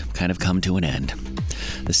had has kind of come to an end.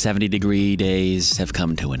 The 70-degree days have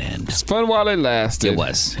come to an end. It's fun while it lasted. It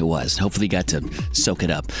was. Hopefully you got to soak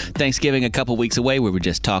it up. Thanksgiving a couple weeks away. We were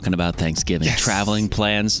just talking about Thanksgiving. Yes. Traveling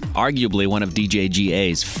plans. Arguably one of DJ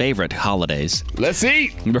GA's favorite holidays. Let's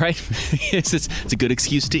eat. Right? It's a good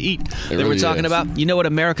excuse to eat. That really we're talking is. about. You know what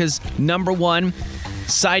America's #1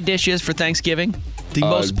 side dish is for Thanksgiving? The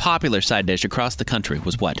most popular side dish across the country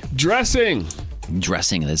was what? Dressing.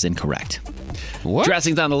 Dressing is incorrect. What?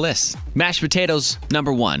 Dressing's on the list. Mashed potatoes,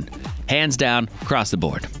 #1. Hands down, across the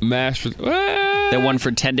board. They're one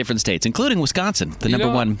for 10 different states, including Wisconsin. The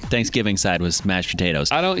 #1 Thanksgiving side was mashed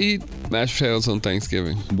potatoes. I don't eat mashed potatoes on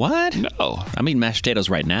Thanksgiving. What? No. I'm eating mashed potatoes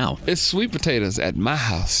right now. It's sweet potatoes at my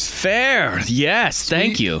house. Fair. Yes.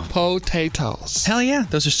 Thank you. Potatoes. Hell yeah.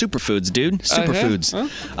 Those are superfoods, dude. Superfoods.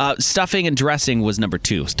 Huh? Stuffing and dressing was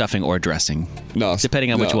 #2. Stuffing or dressing. No.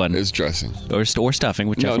 Depending on which one. It's dressing. Or stuffing,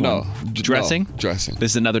 whichever one. Dressing? No, dressing.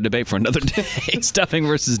 This is another debate for another day. Stuffing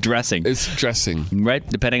versus dressing. It's dressing. Right?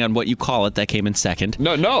 Depending on what you call it, that came in second.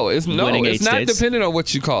 No, it's not dependent on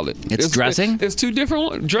what you call it. It's dressing? It's two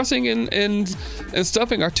different. Dressing and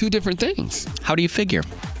stuffing are 2 different things. How do you figure?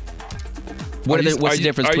 What's the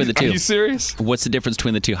difference between the two? Are you serious? What's the difference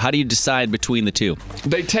between the two? How do you decide between the two?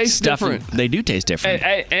 They taste different. They do taste different.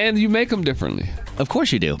 And you make them differently. Of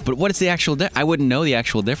course you do. But what is the actual I wouldn't know the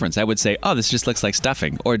actual difference. I would say, oh, this just looks like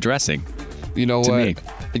stuffing or dressing. You know to what?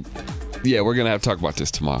 Me. Yeah, we're going to have to talk about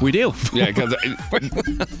this tomorrow. We do. Yeah, because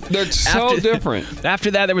they're so different.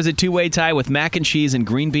 After that, there was a two-way tie with mac and cheese and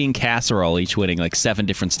green bean casserole, each winning like 7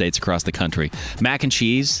 different states across the country. Mac and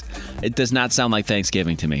cheese, it does not sound like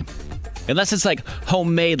Thanksgiving to me. Unless it's like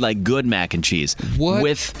homemade, like good mac and cheese.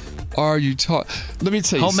 What are you talking? Let me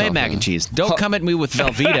tell you homemade something. mac and cheese. Don't come at me with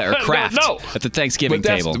Velveeta or Kraft at the Thanksgiving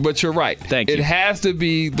table. But you're right. Thank you. It has to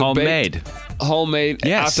be the homemade. Homemade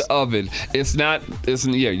out the oven. It's not.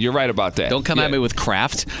 Yeah, you're right about that. Don't come at me with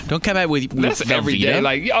Kraft. Don't come at me with that's Velveeta. Every day.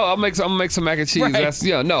 Like, I'm gonna make some mac and cheese. Right. That's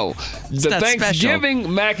no. It's the not Thanksgiving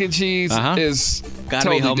special. mac and cheese is gotta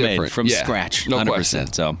totally be homemade different. from scratch. No 100%.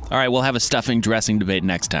 question. So, all right, we'll have a stuffing dressing debate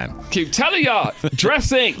next time. Keep telling y'all,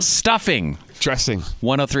 dressing, stuffing, dressing.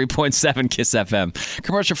 103.7 Kiss FM.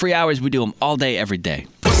 Commercial-free hours. We do them all day, every day.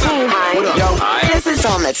 Hi. This is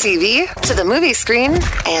on the TV, to the movie screen,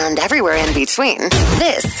 and everywhere in between.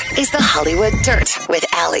 This is the Hollywood Dirt with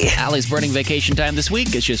Allie. Allie's burning vacation time this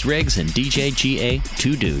week. It's just Riggs and DJ GA,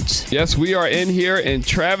 2 dudes. Yes, we are in here, and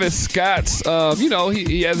Travis Scott's,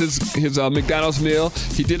 he has his McDonald's meal.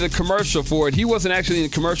 He did a commercial for it. He wasn't actually in the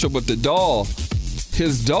commercial, but his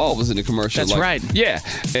doll was in the commercial. That's right. Yeah,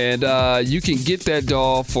 and you can get that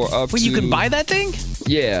doll for up to... you can buy that thing?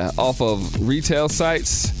 Yeah, off of retail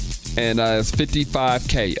sites. And it's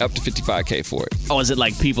 $55K, up to $55K for it. Oh, is it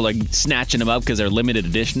like people are snatching them up because they're limited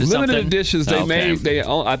edition or something? Limited editions. They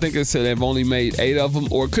I think it said they've only made 8 of them,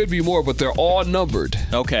 or it could be more, but they're all numbered.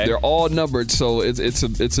 Okay. They're all numbered, so it's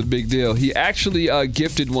a big deal. He actually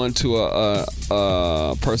gifted one to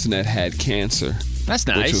a person that had cancer. That's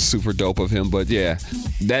nice. Which was super dope of him. But yeah,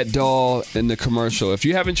 that doll in the commercial. If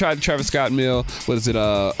you haven't tried the Travis Scott meal, what is it?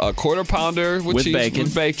 A quarter pounder with cheese,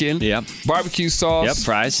 with bacon. Yep. Barbecue sauce. Yep.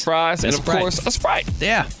 Fries. And of course a Sprite.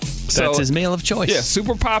 Yeah. That's his meal of choice. Yeah.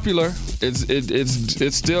 Super popular.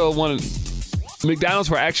 It's still one of. McDonald's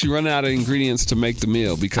were actually running out of ingredients to make the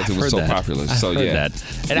meal because it was so popular. I've heard that.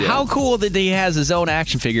 And how cool that he has his own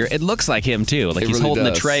action figure. It looks like him, too. Like he's holding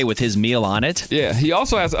the tray with his meal on it. Yeah, he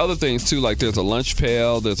also has other things, too. Like there's a lunch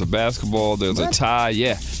pail, there's a basketball, there's a tie.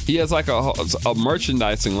 Yeah, he has like a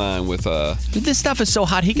merchandising line with... This stuff is so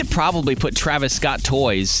hot, he could probably put Travis Scott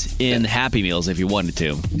toys in Happy Meals if he wanted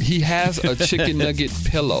to. He has a chicken nugget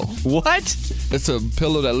pillow. What? It's a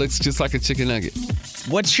pillow that looks just like a chicken nugget.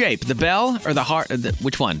 What shape? The bell or the heart?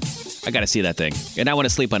 Which one? I gotta see that thing. And I want to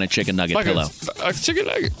sleep on a chicken nugget pillow. A chicken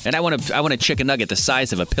nugget. And I want a chicken nugget the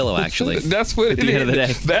size of a pillow, actually. That's what it is. At the end of the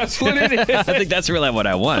day. That's what it is. I think that's really what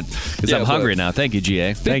I want. Because I'm hungry now. Thank you,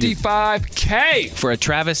 GA. $55K. For a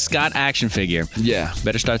Travis Scott action figure. Yeah.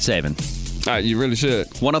 Better start saving. All right, you really should.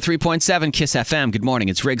 103.7 Kiss FM. Good morning.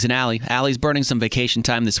 It's Riggs and Allie. Allie's burning some vacation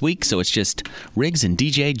time this week, so it's just Riggs and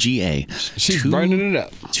DJ GA. She's burning it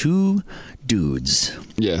up. 2 dudes.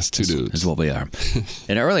 Yes, 2 dudes. Is what we are.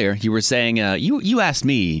 And earlier, you were saying, you asked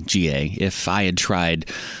me, GA, if I had tried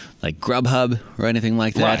like Grubhub or anything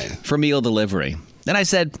like that for meal delivery. And I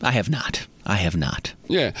said, I have not.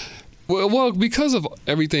 Yeah. Well, because of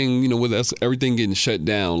everything, with us, everything getting shut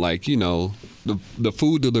down, like, the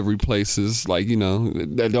food delivery places, like,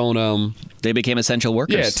 that don't... They became essential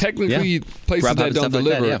workers. Yeah, technically, places Grubhub that don't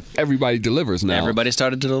deliver, everybody delivers now. Everybody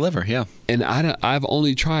started to deliver, yeah. And I've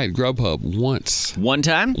only tried Grubhub once. One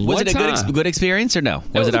time? Was it a good experience or no?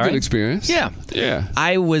 Was it all right? Good experience. Yeah. Yeah.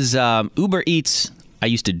 I was Uber Eats. I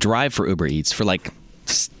used to drive for Uber Eats for like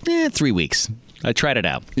 3 weeks. I tried it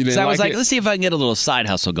out. You didn't I was like, it? let's see if I can get a little side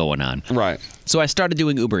hustle going on. Right. So I started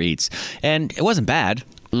doing Uber Eats, and it wasn't bad.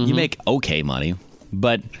 Mm-hmm. You make okay money,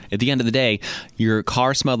 but at the end of the day, your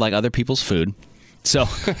car smelled like other people's food. So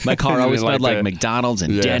my car always smelled like McDonald's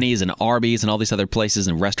and Denny's and Arby's and all these other places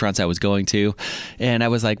and restaurants I was going to. And I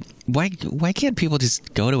was like, why can't people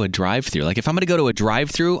just go to a drive-thru? Like, if I'm going to go to a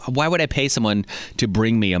drive-thru, why would I pay someone to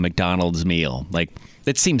bring me a McDonald's meal? Like,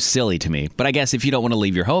 it seems silly to me. But I guess if you don't want to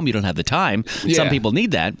leave your home, you don't have the time. Yeah. Some people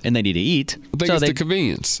need that, and they need to eat. I think it's the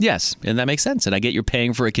convenience. Yes, and that makes sense. And I get you're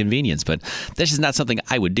paying for a convenience, but this is not something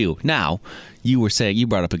I would do. Now, you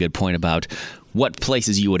brought up a good point about what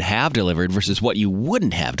places you would have delivered versus what you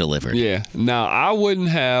wouldn't have delivered. Yeah. Now, I wouldn't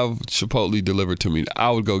have Chipotle delivered to me. I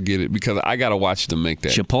would go get it because I got to watch them make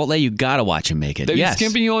that. Chipotle, you got to watch them make it. They be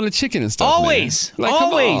skimping you on the chicken and stuff, Always. Man. Like,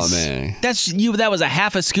 always. Come on, man. That was a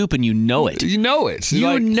half a scoop and you know it. You know it.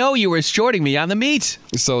 You know you were shorting me on the meat.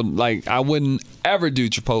 So, like, I wouldn't ever do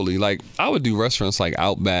Chipotle. Like, I would do restaurants like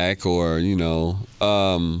Outback or,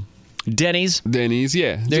 Denny's.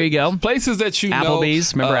 Yeah. There you go. Places that you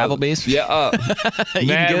Applebee's. know. Remember Applebee's? Yeah.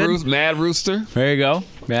 good? Mad Rooster. There you go.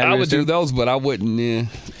 I would do those, but I wouldn't. Yeah.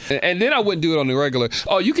 And then I wouldn't do it on the regular.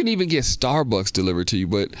 Oh, you can even get Starbucks delivered to you,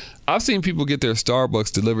 but I've seen people get their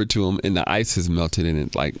Starbucks delivered to them and the ice is melted in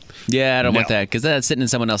it. Like, yeah, I don't want that because that's sitting in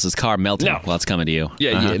someone else's car melting while it's coming to you.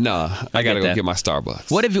 Yeah, I got to go get my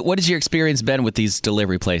Starbucks. What has your experience been with these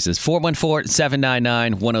delivery places?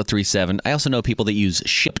 414-799-1037. I also know people that use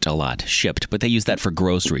Shipt a lot. Shipt, but they use that for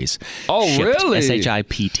groceries. Oh, Shipt, really?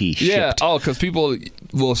 S-H-I-P-T. Yeah. Shipt. Oh, because people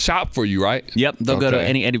will shop for you, right? Yep. They'll go to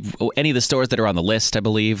any of the stores that are on the list, I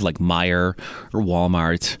believe, like Meijer or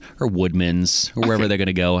Walmart or Woodman's or wherever they're going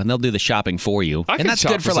to go, and they'll do the shopping for you. And that's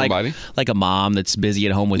good for like a mom that's busy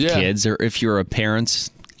at home with kids, or if you're a parent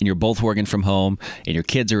and you're both working from home and your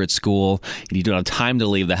kids are at school and you don't have time to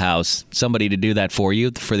leave the house, somebody to do that for you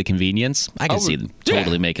for the convenience. I can see them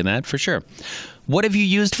totally making that for sure. What have you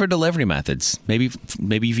used for delivery methods? Maybe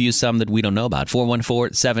you've used some that we don't know about.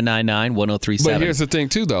 414-799-1037. But here's the thing,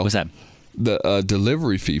 too, though. What's that? The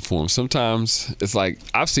delivery fee for them. Sometimes it's like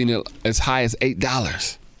I've seen it as high as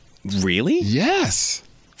 $8. Really? Yes.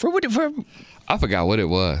 For what? I forgot what it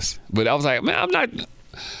was, but I was like, man, I'm not.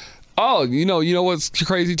 Oh, you know what's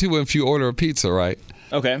crazy too? If you order a pizza, right?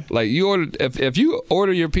 Okay. Like if you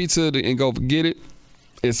order your pizza and go get it,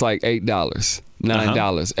 it's like $8,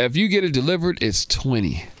 $9. If you get it delivered, it's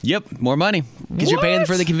 $20. Yep, more money because you're paying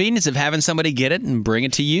for the convenience of having somebody get it and bring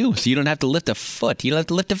it to you, so you don't have to lift a foot, you don't have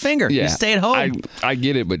to lift a finger. Yeah, you stay at home. I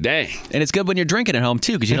get it, but dang, and it's good when you're drinking at home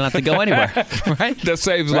too because you don't have to go anywhere. Right? That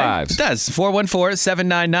saves lives. It does.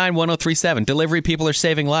 414-799-1037. Delivery people are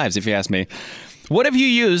saving lives, if you ask me. What have you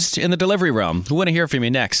used in the delivery realm? We want to hear from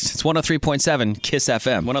you next. It's 103.7 KISS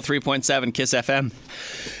FM. 103.7 KISS FM.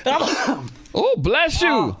 Oh, bless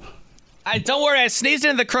you. Don't worry. I sneezed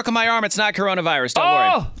into the crook of my arm. It's not coronavirus. Don't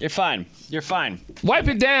worry. You're fine. You're fine. Wipe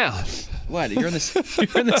it down. What? You're in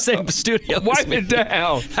the same studio. Wipe it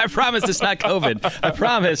down. I promise it's not COVID. I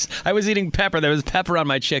promise. I was eating pepper. There was pepper on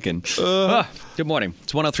my chicken. Good morning.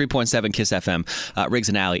 It's 103.7 KISS FM. Riggs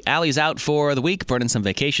and Allie. Allie's out for the week, burning some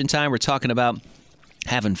vacation time. We're talking about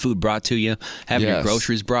having food brought to you, having your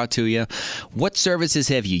groceries brought to you. What services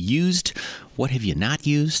have you used? What have you not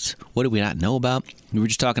used? What do we not know about? We were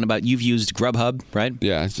just talking about you've used Grubhub, right?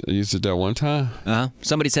 Yeah, I used it that one time.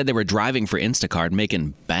 Somebody said they were driving for Instacart,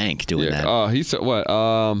 making bank doing that. Oh, he said what?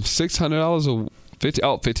 $600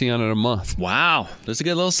 $1,500 a month. Wow, that's a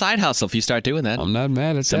good little side hustle if you start doing that. I'm not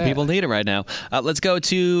mad at that. Some people need it right now. Let's go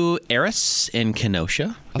to Eris in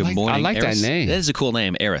Kenosha. Good morning, I like Eris. that name. That is a cool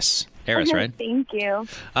name, Eris. Eris, right? Thank you.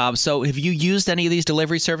 So have you used any of these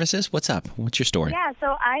delivery services? What's up? What's your story? Yeah,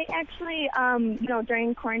 so I actually,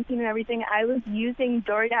 during quarantine and everything, I was using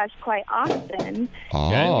DoorDash quite often.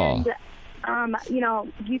 Oh. And,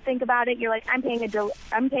 you think about it, you're like, I'm paying a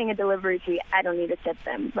delivery fee. I don't need to tip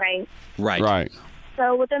them, right? Right.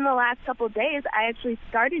 So within the last couple of days, I actually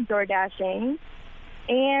started DoorDashing,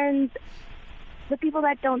 and the people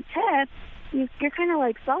that don't tip, you're kind of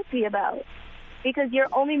like salty about. Because you're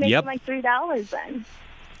only making like $3 then.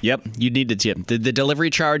 Yep, you need to tip. The delivery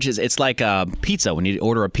charge it's like a pizza when you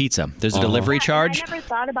order a pizza. There's a delivery charge. I never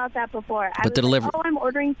thought about that before. But the delivery, I'm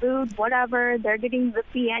ordering food, whatever. They're getting the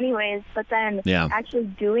fee anyways. But then actually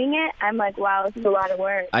doing it, I'm like, wow, this is a lot of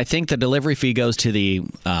work. I think the delivery fee goes to the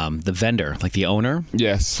vendor, like the owner.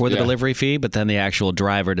 Yes. For the delivery fee, but then the actual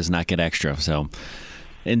driver does not get extra. So.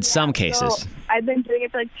 In some cases. So I've been doing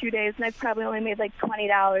it for like 2 days, and I've probably only made like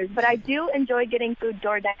 $20. But I do enjoy getting food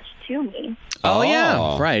DoorDash to me. Oh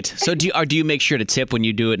yeah, right. So do you make sure to tip when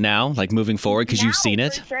you do it now, like moving forward, because you've seen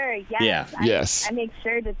it? For sure, yes. Yeah. Yes. I make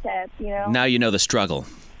sure to tip. Now you know the struggle.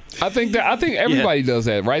 I think everybody does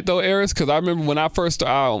that, right? Though, Eris, because I remember when I first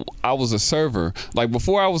I was a server. Like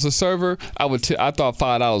before I was a server, I thought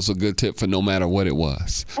 $5 was a good tip for no matter what it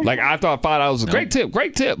was. Like I thought $5 was a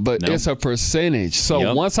great tip, but it's a percentage.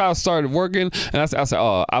 So once I started working, and I said,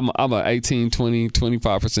 oh, I'm a 18, 20,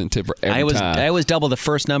 25% tipper every time. I always double the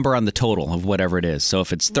first number on the total of whatever it is. So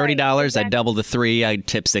if it's $30, I double the $3. I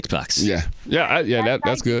tip $6.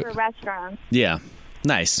 That's good. For restaurants. Yeah.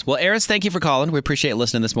 Nice. Well, Eris, thank you for calling. We appreciate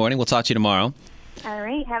listening this morning. We'll talk to you tomorrow. All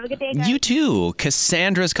right. Have a good day, guys. You too.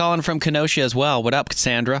 Cassandra's calling from Kenosha as well. What up,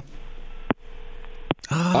 Cassandra?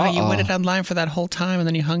 Oh, you waited online for that whole time and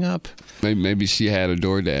then you hung up. Maybe she had a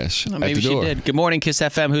DoorDash. Maybe she did. Good morning, KISS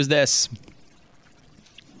FM. Who's this?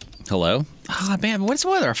 Hello? Oh, man, what's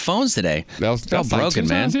with our phones today? That was broken, like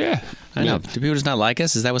man. Yeah. I know. Do people just not like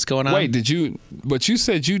us? Is that what's going on? Wait, but you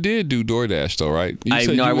said you did do DoorDash though, right?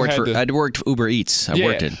 I worked Uber Eats. I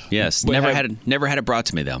worked it. Yes. Never had it brought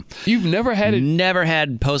to me though. You've never had it? Never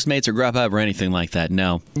had Postmates or Grubhub or anything like that.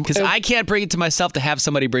 No. Because I can't bring it to myself to have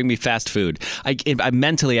somebody bring me fast food. I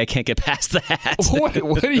mentally can't get past that.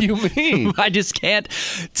 What do you mean? I just can't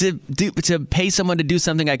to pay someone to do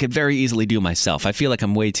something I could very easily do myself. I feel like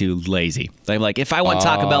I'm way too lazy. I'm like, if I want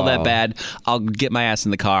Taco Bell that bad, I'll get my ass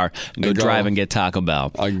in the car and go drive and get Taco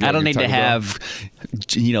Bell. I don't need to have,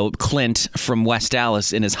 Clint from West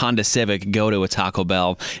Dallas in his Honda Civic go to a Taco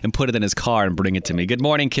Bell and put it in his car and bring it to me. Good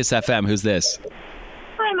morning, Kiss FM. Who's this?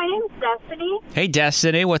 Hi, my name's Destiny. Hey,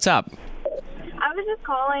 Destiny. What's up? I was just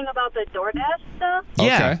calling about the DoorDash stuff.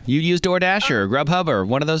 Yeah. You use DoorDash or Grubhub or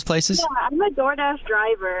one of those places? Yeah, I'm a DoorDash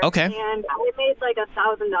driver. Okay. And I made like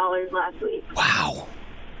 $1,000 last week. Wow.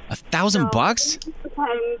 $1,000? It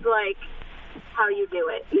depends, like, how you do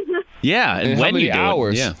it. Yeah, and when how many you do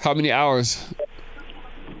hours? It. Yeah. How many hours?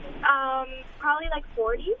 Probably like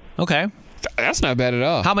 40. Okay. That's not bad at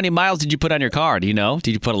all. How many miles did you put on your car? Do you know?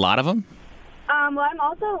 Did you put a lot of them? Well, I'm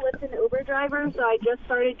also a Lyft and Uber driver, so I just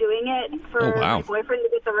started doing it for my boyfriend to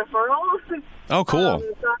get the referral. Oh, cool.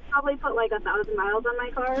 So I probably put like 1,000 miles on my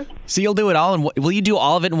car. So you'll do it all, will you do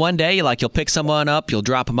all of it in one day? You'll pick someone up, you'll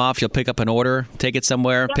drop them off, you'll pick up an order, take it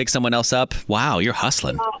somewhere, pick someone else up. Wow, you're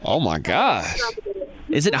hustling. Oh my gosh.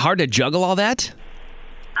 Is it hard to juggle all that?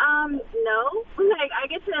 No. I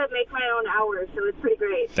get to make my own hours, so it's pretty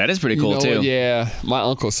great. That is pretty cool too. What? Yeah, my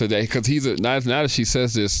uncle said that because now that she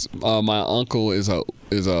says this, my uncle is a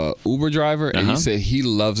Uber driver, and he said he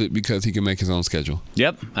loves it because he can make his own schedule.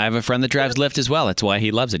 Yep, I have a friend that drives Lyft as well. That's why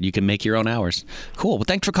he loves it. You can make your own hours. Cool. Well,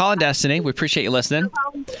 thanks for calling, Destiny. We appreciate you listening.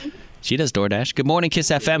 She does DoorDash. Good morning, Kiss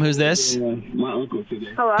FM. Who's this? My uncle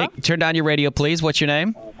today. Hello. Hey, turn down your radio, please. What's your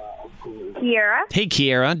name? Kiera. Hey,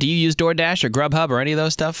 Kiera. Do you use DoorDash or Grubhub or any of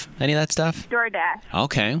those stuff? Any of that stuff? DoorDash.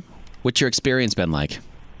 Okay. What's your experience been like?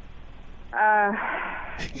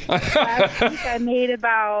 Last week I made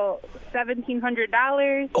about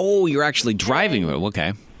 $1,700. Oh, you're actually driving.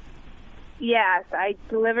 Okay. Yes, I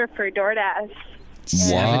deliver for DoorDash.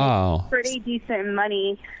 Wow. Pretty decent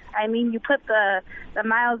money. I mean, you put the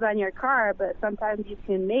miles on your car, but sometimes you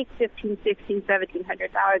can make $1,500, $1,600,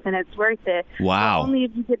 $1,700, and it's worth it. Wow. Only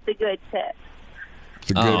if you get the good tip.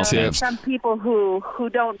 The good tips. Some people who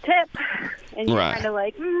don't tip, and you're kind of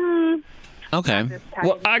like, Okay.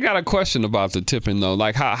 Well, I got a question about the tipping though.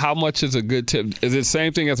 Like, how much is a good tip? Is it the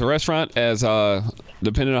same thing as a restaurant as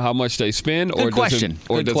depending on how much they spend, or does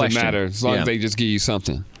it matter as long as they just give you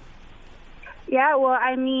something? Yeah. Well,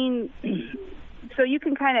 I mean. So you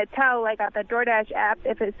can kind of tell, like on the DoorDash app,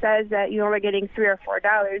 if it says that you're only getting $3 or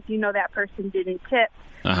 $4, you know that person didn't tip.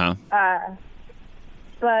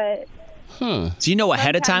 But so you know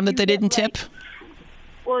ahead of time that they didn't tip?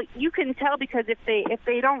 Well, you can tell because if they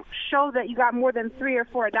don't show that you got more than $3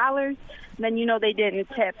 or $4, then you know they didn't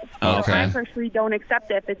tip. Okay. So I personally don't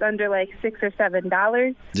accept it if it's under like $6 or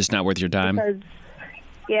 $7. Just not worth your time. Because,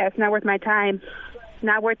 it's not worth my time.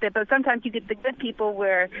 Not worth it. But sometimes you get the good people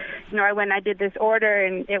where, I went and I did this order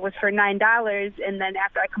and it was for $9, and then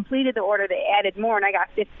after I completed the order, they added more and I got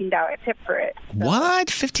 $15 tip for it. So. What?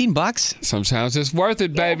 $15? Sometimes it's worth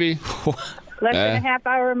it, baby. Less than a half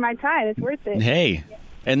hour of my time. It's worth it. Hey.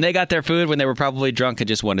 And they got their food when they were probably drunk and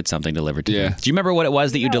just wanted something delivered to them. Do you remember what it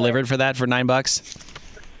was that you delivered for that for $9?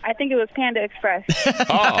 I think it was Panda Express.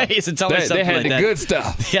 Nice. It's always something they had like the that. good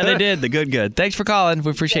stuff. Yeah, they did. The good. Thanks for calling. We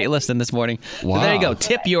appreciate you listening this morning. Wow. So there you go.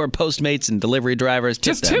 Tip your Postmates and delivery drivers.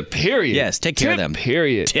 Just them. tip, period. Yes, take care of them.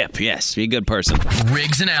 Period. Tip, yes. Be a good person.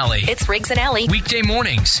 Riggs and Alley. It's Riggs and Alley. Weekday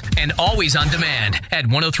mornings and always on demand at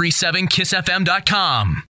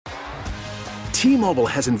 1037kissfm.com. T-Mobile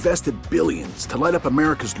has invested billions to light up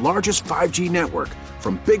America's largest 5G network,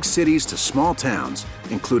 from big cities to small towns,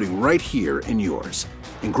 including right here in yours.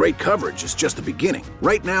 And great coverage is just the beginning.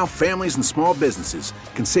 Right now, families and small businesses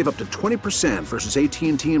can save up to 20% versus AT&T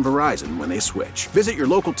and Verizon when they switch. Visit your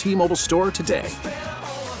local T-Mobile store today.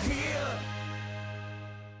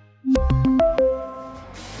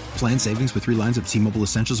 Plan savings with 3 lines of T-Mobile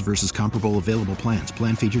Essentials versus comparable available plans.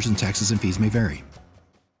 Plan features and taxes and fees may vary.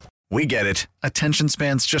 We get it. Attention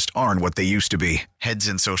spans just aren't what they used to be. Heads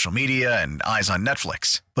in social media and eyes on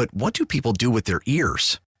Netflix. But what do people do with their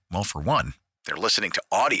ears? Well, for one, they're listening to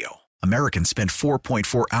audio. Americans spend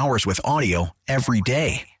 4.4 hours with audio every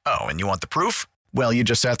day. Oh, and you want the proof? Well, you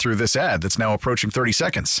just sat through this ad that's now approaching 30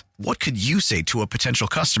 seconds. What could you say to a potential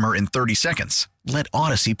customer in 30 seconds? Let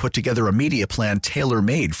Odyssey put together a media plan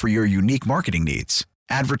tailor-made for your unique marketing needs.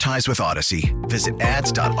 Advertise with Odyssey. Visit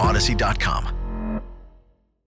ads.odyssey.com.